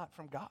it's not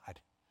from God.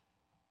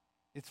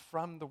 It's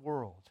from the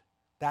world.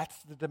 That's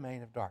the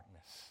domain of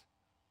darkness.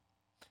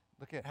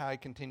 Look at how he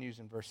continues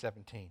in verse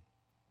 17.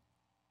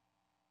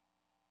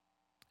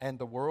 And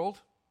the world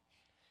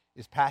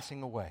is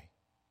passing away,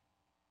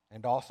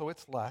 and also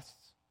its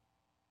lusts.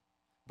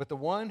 But the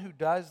one who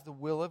does the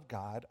will of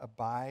God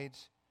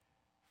abides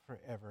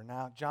forever.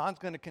 Now, John's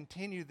going to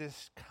continue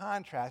this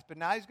contrast, but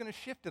now he's going to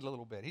shift it a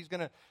little bit. He's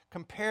going to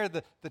compare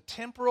the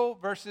temporal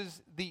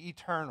versus the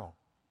eternal.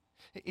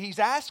 He's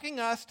asking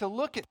us to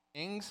look at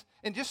things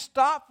and just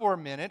stop for a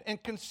minute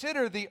and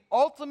consider the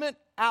ultimate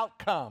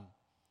outcome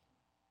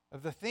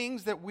of the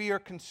things that we are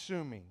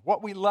consuming,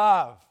 what we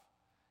love,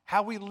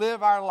 how we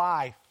live our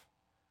life,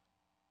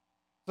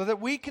 so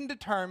that we can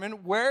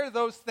determine where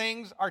those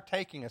things are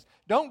taking us.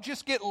 Don't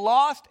just get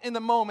lost in the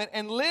moment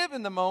and live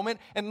in the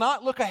moment and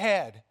not look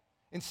ahead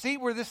and see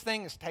where this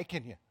thing is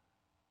taking you.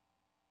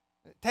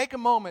 Take a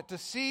moment to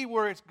see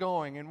where it's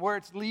going and where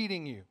it's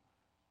leading you.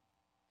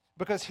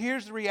 Because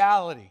here's the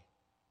reality.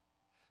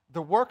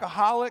 The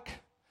workaholic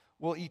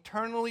will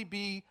eternally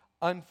be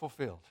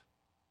unfulfilled.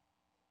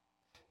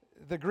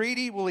 The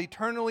greedy will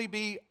eternally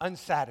be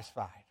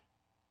unsatisfied.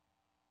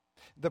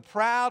 The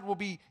proud will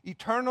be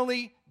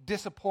eternally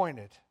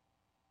disappointed.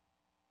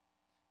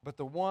 But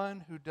the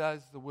one who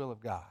does the will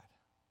of God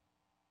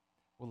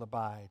will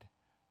abide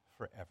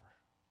forever.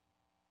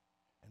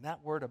 And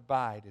that word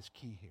abide is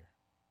key here.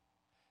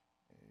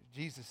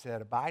 Jesus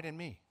said, abide in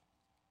me,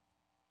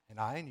 and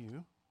I in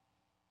you.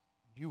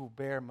 You will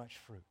bear much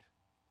fruit.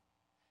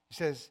 He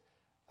says,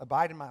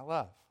 abide in my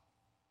love.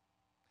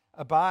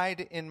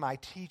 Abide in my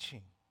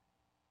teaching.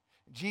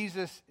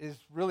 Jesus is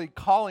really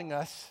calling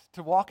us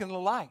to walk in the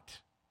light,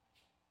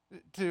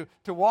 to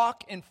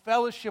walk in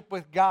fellowship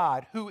with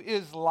God, who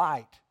is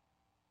light,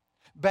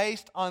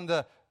 based on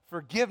the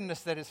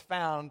forgiveness that is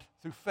found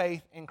through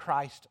faith in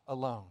Christ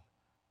alone,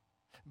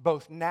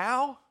 both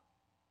now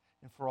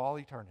and for all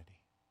eternity.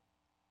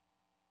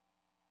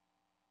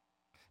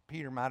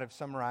 Peter might have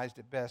summarized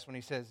it best when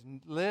he says,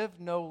 live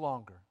no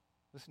longer,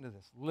 listen to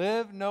this,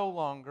 live no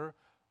longer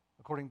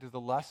according to the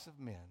lusts of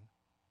men,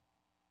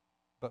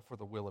 but for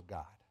the will of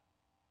God.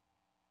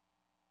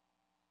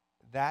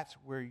 That's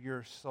where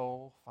your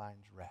soul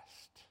finds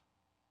rest.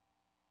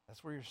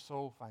 That's where your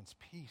soul finds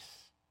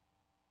peace.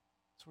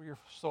 That's where your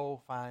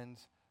soul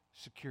finds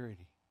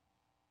security.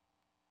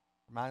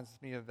 Reminds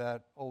me of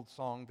that old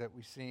song that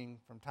we sing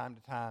from time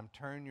to time,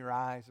 turn your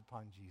eyes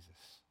upon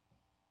Jesus.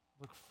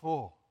 Look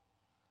full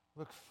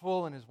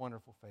in his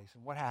wonderful face.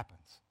 And what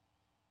happens?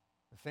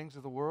 The things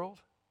of the world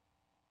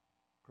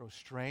grow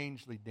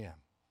strangely dim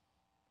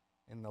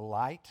in the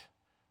light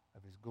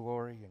of his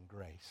glory and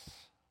grace.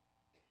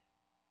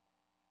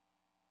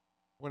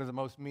 One of the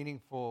most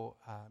meaningful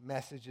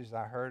messages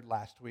I heard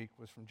last week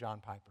was from John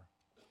Piper.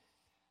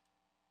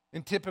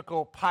 In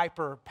typical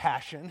Piper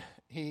passion,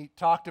 he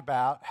talked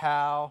about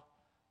how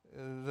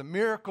the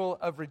miracle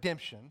of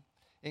redemption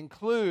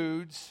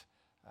includes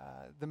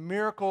the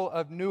miracle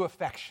of new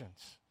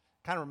affections.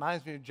 Kind of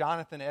reminds me of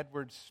Jonathan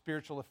Edwards'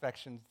 Spiritual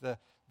Affections, the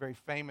very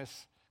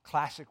famous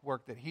classic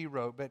work that he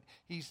wrote. But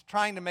he's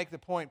trying to make the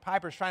point,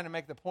 Piper's trying to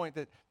make the point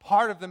that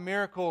part of the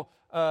miracle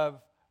of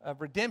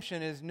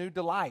redemption is new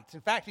delights. In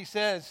fact, he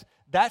says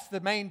that's the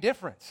main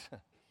difference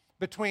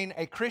between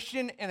a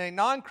Christian and a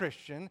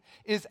non-Christian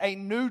is a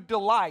new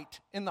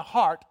delight in the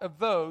heart of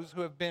those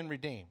who have been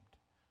redeemed.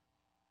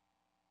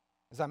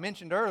 As I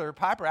mentioned earlier,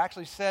 Piper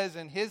actually says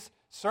in his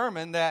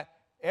sermon that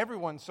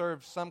everyone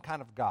serves some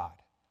kind of God.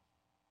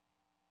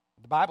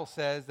 The Bible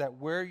says that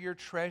where your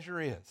treasure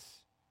is,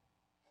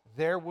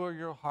 there will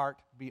your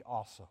heart be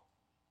also.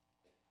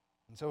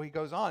 And so he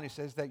goes on, he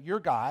says that your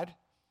God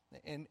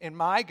and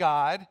my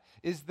God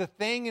is the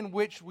thing in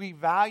which we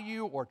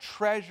value or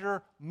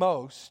treasure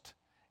most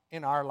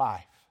in our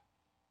life.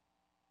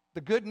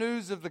 The good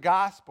news of the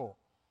gospel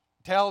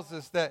tells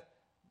us that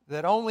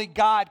only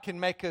God can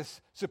make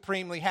us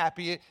supremely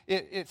happy.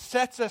 It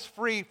sets us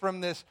free from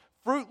this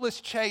fruitless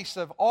chase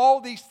of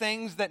all these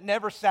things that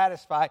never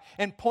satisfy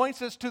and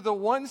points us to the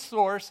one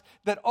source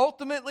that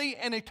ultimately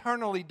and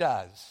eternally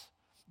does.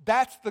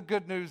 That's the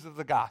good news of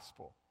the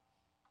gospel.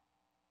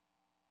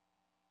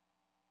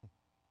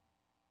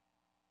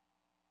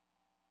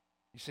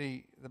 You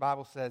see, the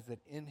Bible says that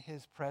in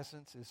his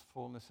presence is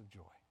fullness of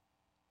joy,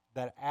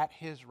 that at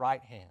his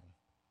right hand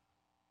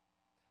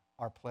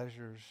are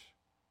pleasures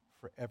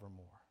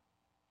forevermore.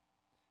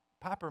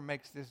 Piper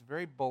makes this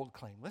very bold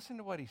claim. Listen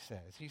to what he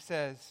says. He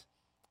says,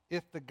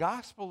 if the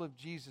gospel of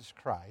Jesus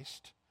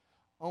Christ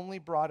only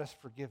brought us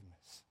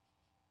forgiveness,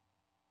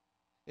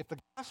 if the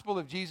gospel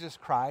of Jesus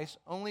Christ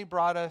only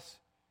brought us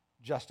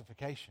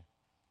justification,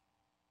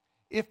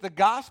 if the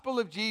gospel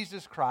of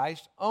Jesus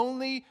Christ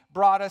only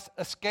brought us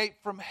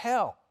escape from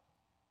hell,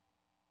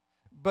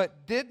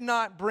 but did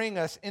not bring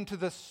us into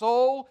the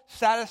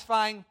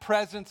soul-satisfying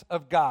presence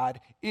of God,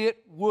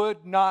 it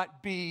would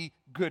not be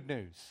good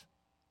news.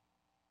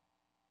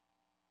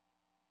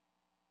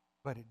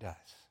 But it does.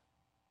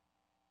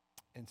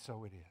 And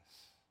so it is.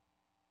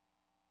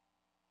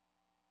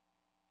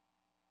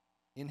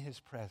 In his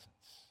presence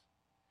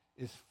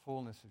is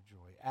fullness of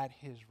joy. At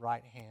his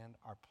right hand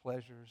are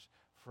pleasures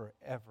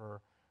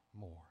forevermore.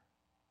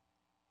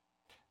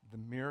 The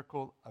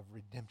miracle of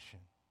redemption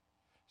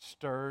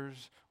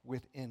stirs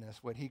within us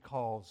what he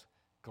calls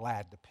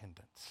glad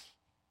dependence,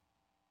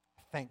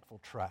 thankful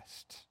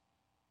trust,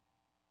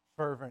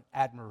 fervent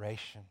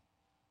admiration,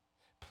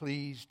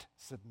 pleased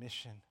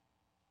submission,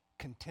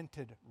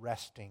 contented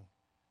resting,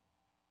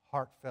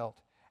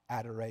 heartfelt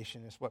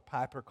adoration. Is what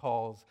Piper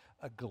calls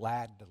a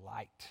glad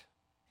delight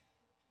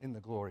in the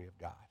glory of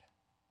God.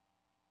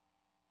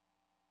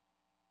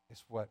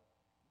 It's what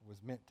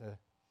was meant to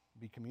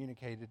be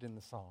communicated in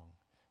the song,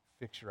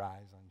 Fix Your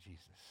Eyes on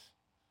Jesus.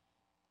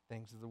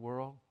 things of the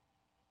world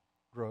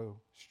grow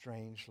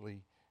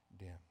strangely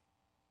dim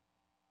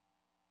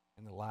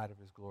in the light of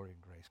his glory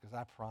and grace. Because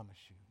I promise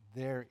you,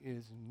 there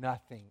is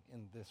nothing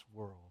in this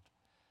world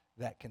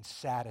that can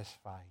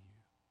satisfy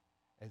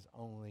you as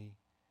only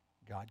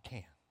God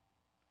can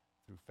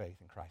through faith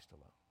in Christ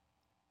alone.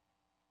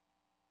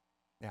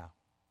 Now,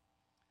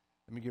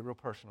 let me get real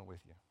personal with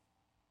you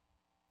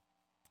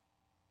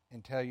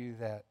and tell you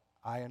that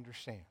I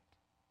understand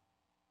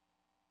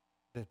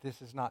that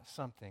this is not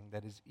something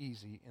that is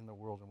easy in the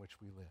world in which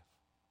we live,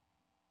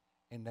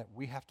 and that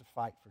we have to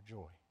fight for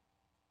joy.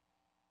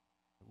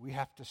 We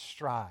have to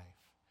strive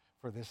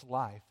for this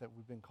life that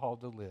we've been called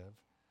to live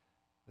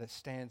that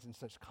stands in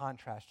such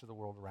contrast to the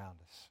world around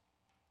us.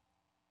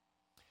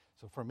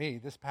 So for me,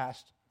 this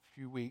past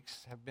few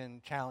weeks have been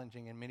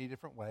challenging in many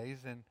different ways,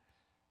 and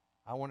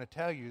I want to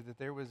tell you that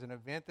there was an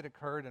event that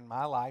occurred in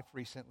my life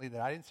recently that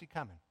I didn't see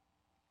coming.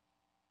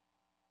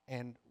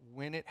 And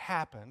when it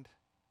happened,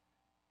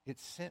 it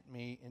sent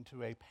me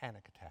into a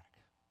panic attack.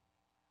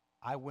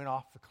 I went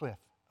off the cliff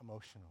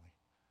emotionally.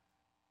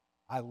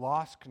 I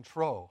lost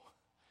control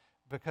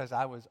because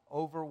I was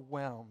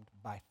overwhelmed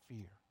by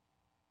fear.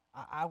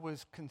 I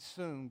was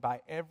consumed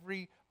by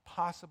every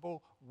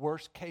possible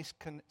worst-case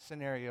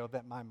scenario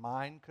that my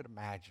mind could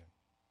imagine.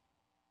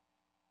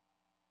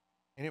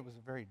 And it was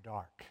a very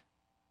dark,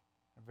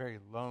 a very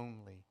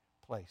lonely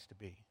place to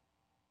be.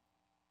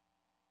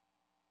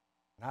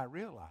 And I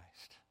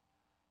realized,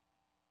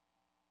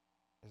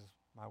 as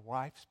my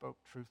wife spoke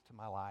truth to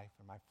my life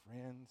and my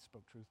friends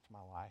spoke truth to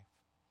my life,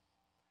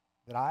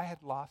 that I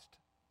had lost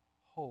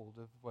hold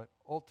of what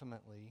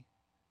ultimately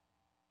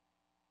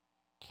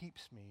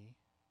keeps me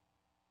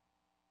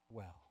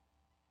well.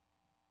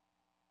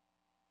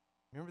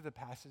 Remember the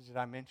passage that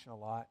I mention a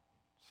lot,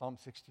 Psalm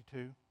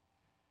 62?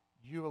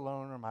 You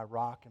alone are my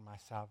rock and my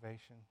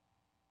salvation,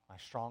 my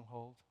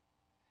stronghold.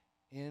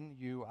 In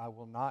you I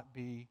will not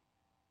be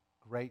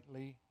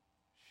greatly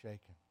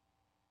shaken.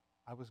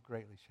 I was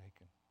greatly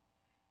shaken.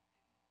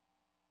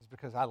 It's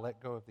because I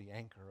let go of the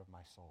anchor of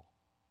my soul.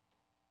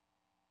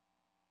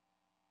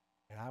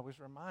 And I was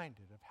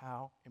reminded of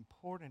how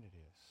important it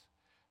is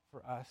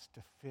for us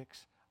to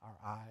fix our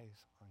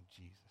eyes on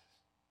Jesus.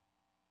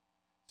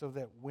 So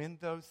that when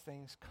those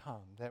things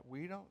come that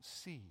we don't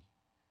see,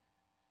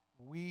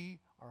 we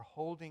are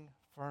holding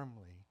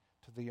firmly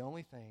to the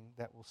only thing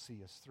that will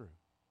see us through.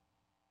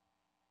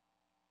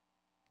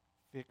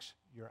 Fix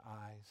your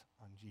eyes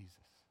on Jesus.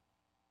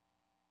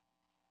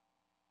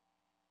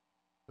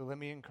 So let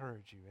me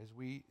encourage you as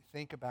we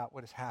think about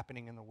what is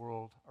happening in the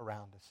world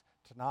around us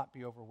to not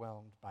be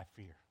overwhelmed by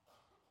fear,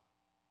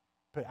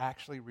 but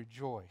actually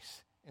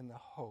rejoice in the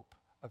hope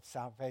of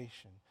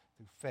salvation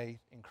through faith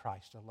in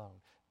Christ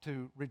alone.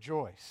 To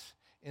rejoice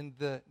in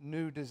the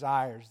new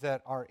desires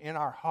that are in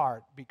our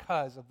heart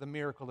because of the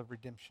miracle of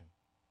redemption.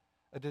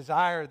 A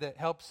desire that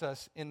helps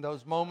us in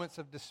those moments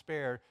of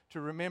despair to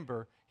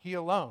remember He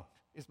alone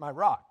is my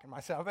rock and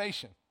my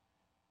salvation.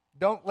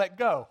 Don't let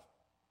go.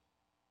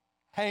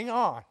 Hang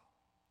on.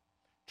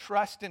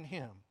 Trust in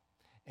Him,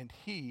 and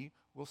He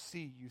will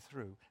see you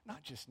through.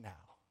 Not just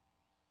now,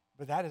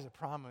 but that is a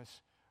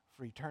promise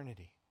for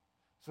eternity.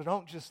 So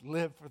don't just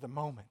live for the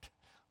moment.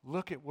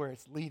 Look at where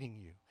it's leading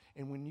you.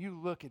 And when you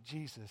look at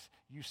Jesus,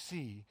 you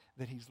see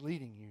that He's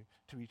leading you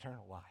to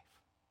eternal life,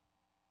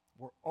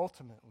 where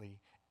ultimately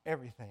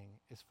everything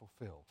is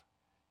fulfilled,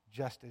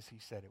 just as He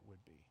said it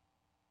would be.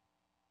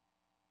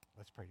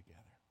 Let's pray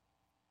together.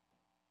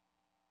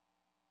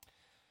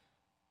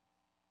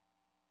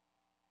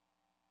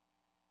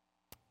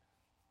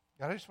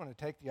 God, I just want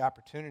to take the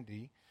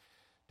opportunity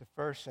to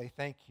first say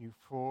thank you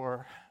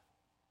for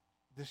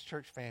this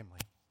church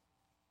family,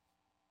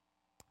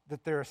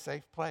 that they're a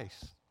safe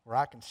place where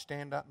I can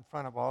stand up in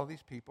front of all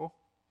these people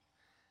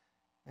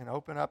and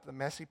open up the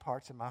messy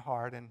parts of my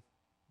heart and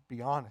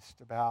be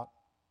honest about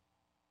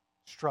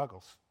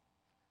struggles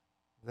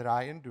that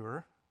I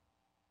endure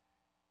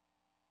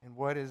and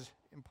what is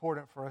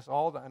important for us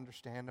all to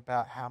understand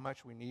about how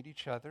much we need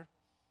each other.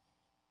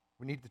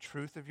 We need the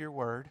truth of your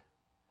word.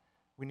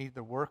 We need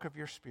the work of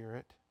your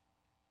Spirit.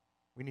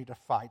 We need to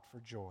fight for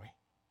joy.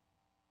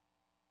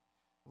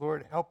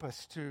 Lord, help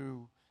us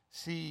to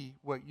see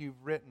what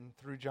you've written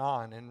through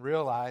John and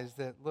realize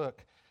that,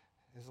 look,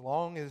 as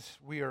long as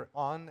we are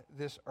on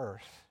this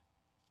earth,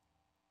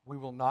 we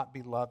will not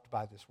be loved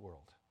by this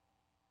world.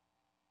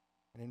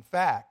 And in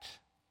fact,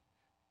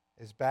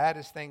 as bad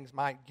as things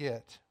might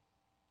get,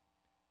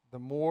 the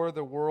more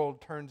the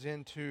world turns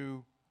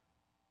into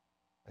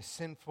a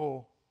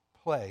sinful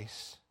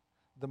place,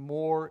 the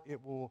more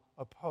it will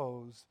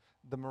oppose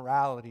the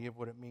morality of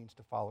what it means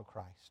to follow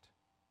Christ.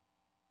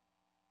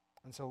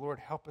 And so, Lord,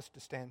 help us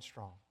to stand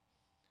strong,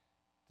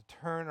 to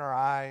turn our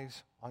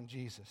eyes on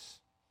Jesus,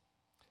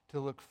 to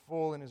look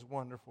full in His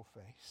wonderful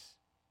face.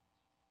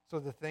 So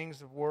the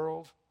things of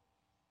world,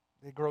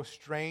 they grow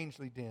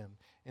strangely dim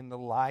in the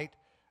light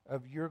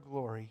of your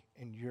glory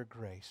and your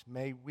grace.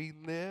 May we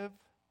live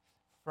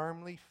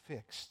firmly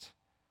fixed,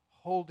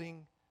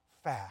 holding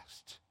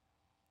fast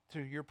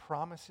to your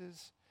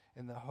promises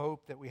in the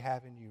hope that we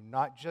have in you,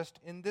 not just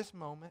in this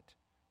moment,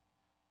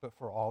 but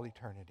for all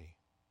eternity.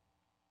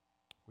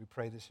 We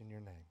pray this in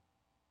your name.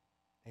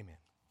 Amen.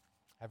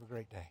 Have a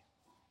great day.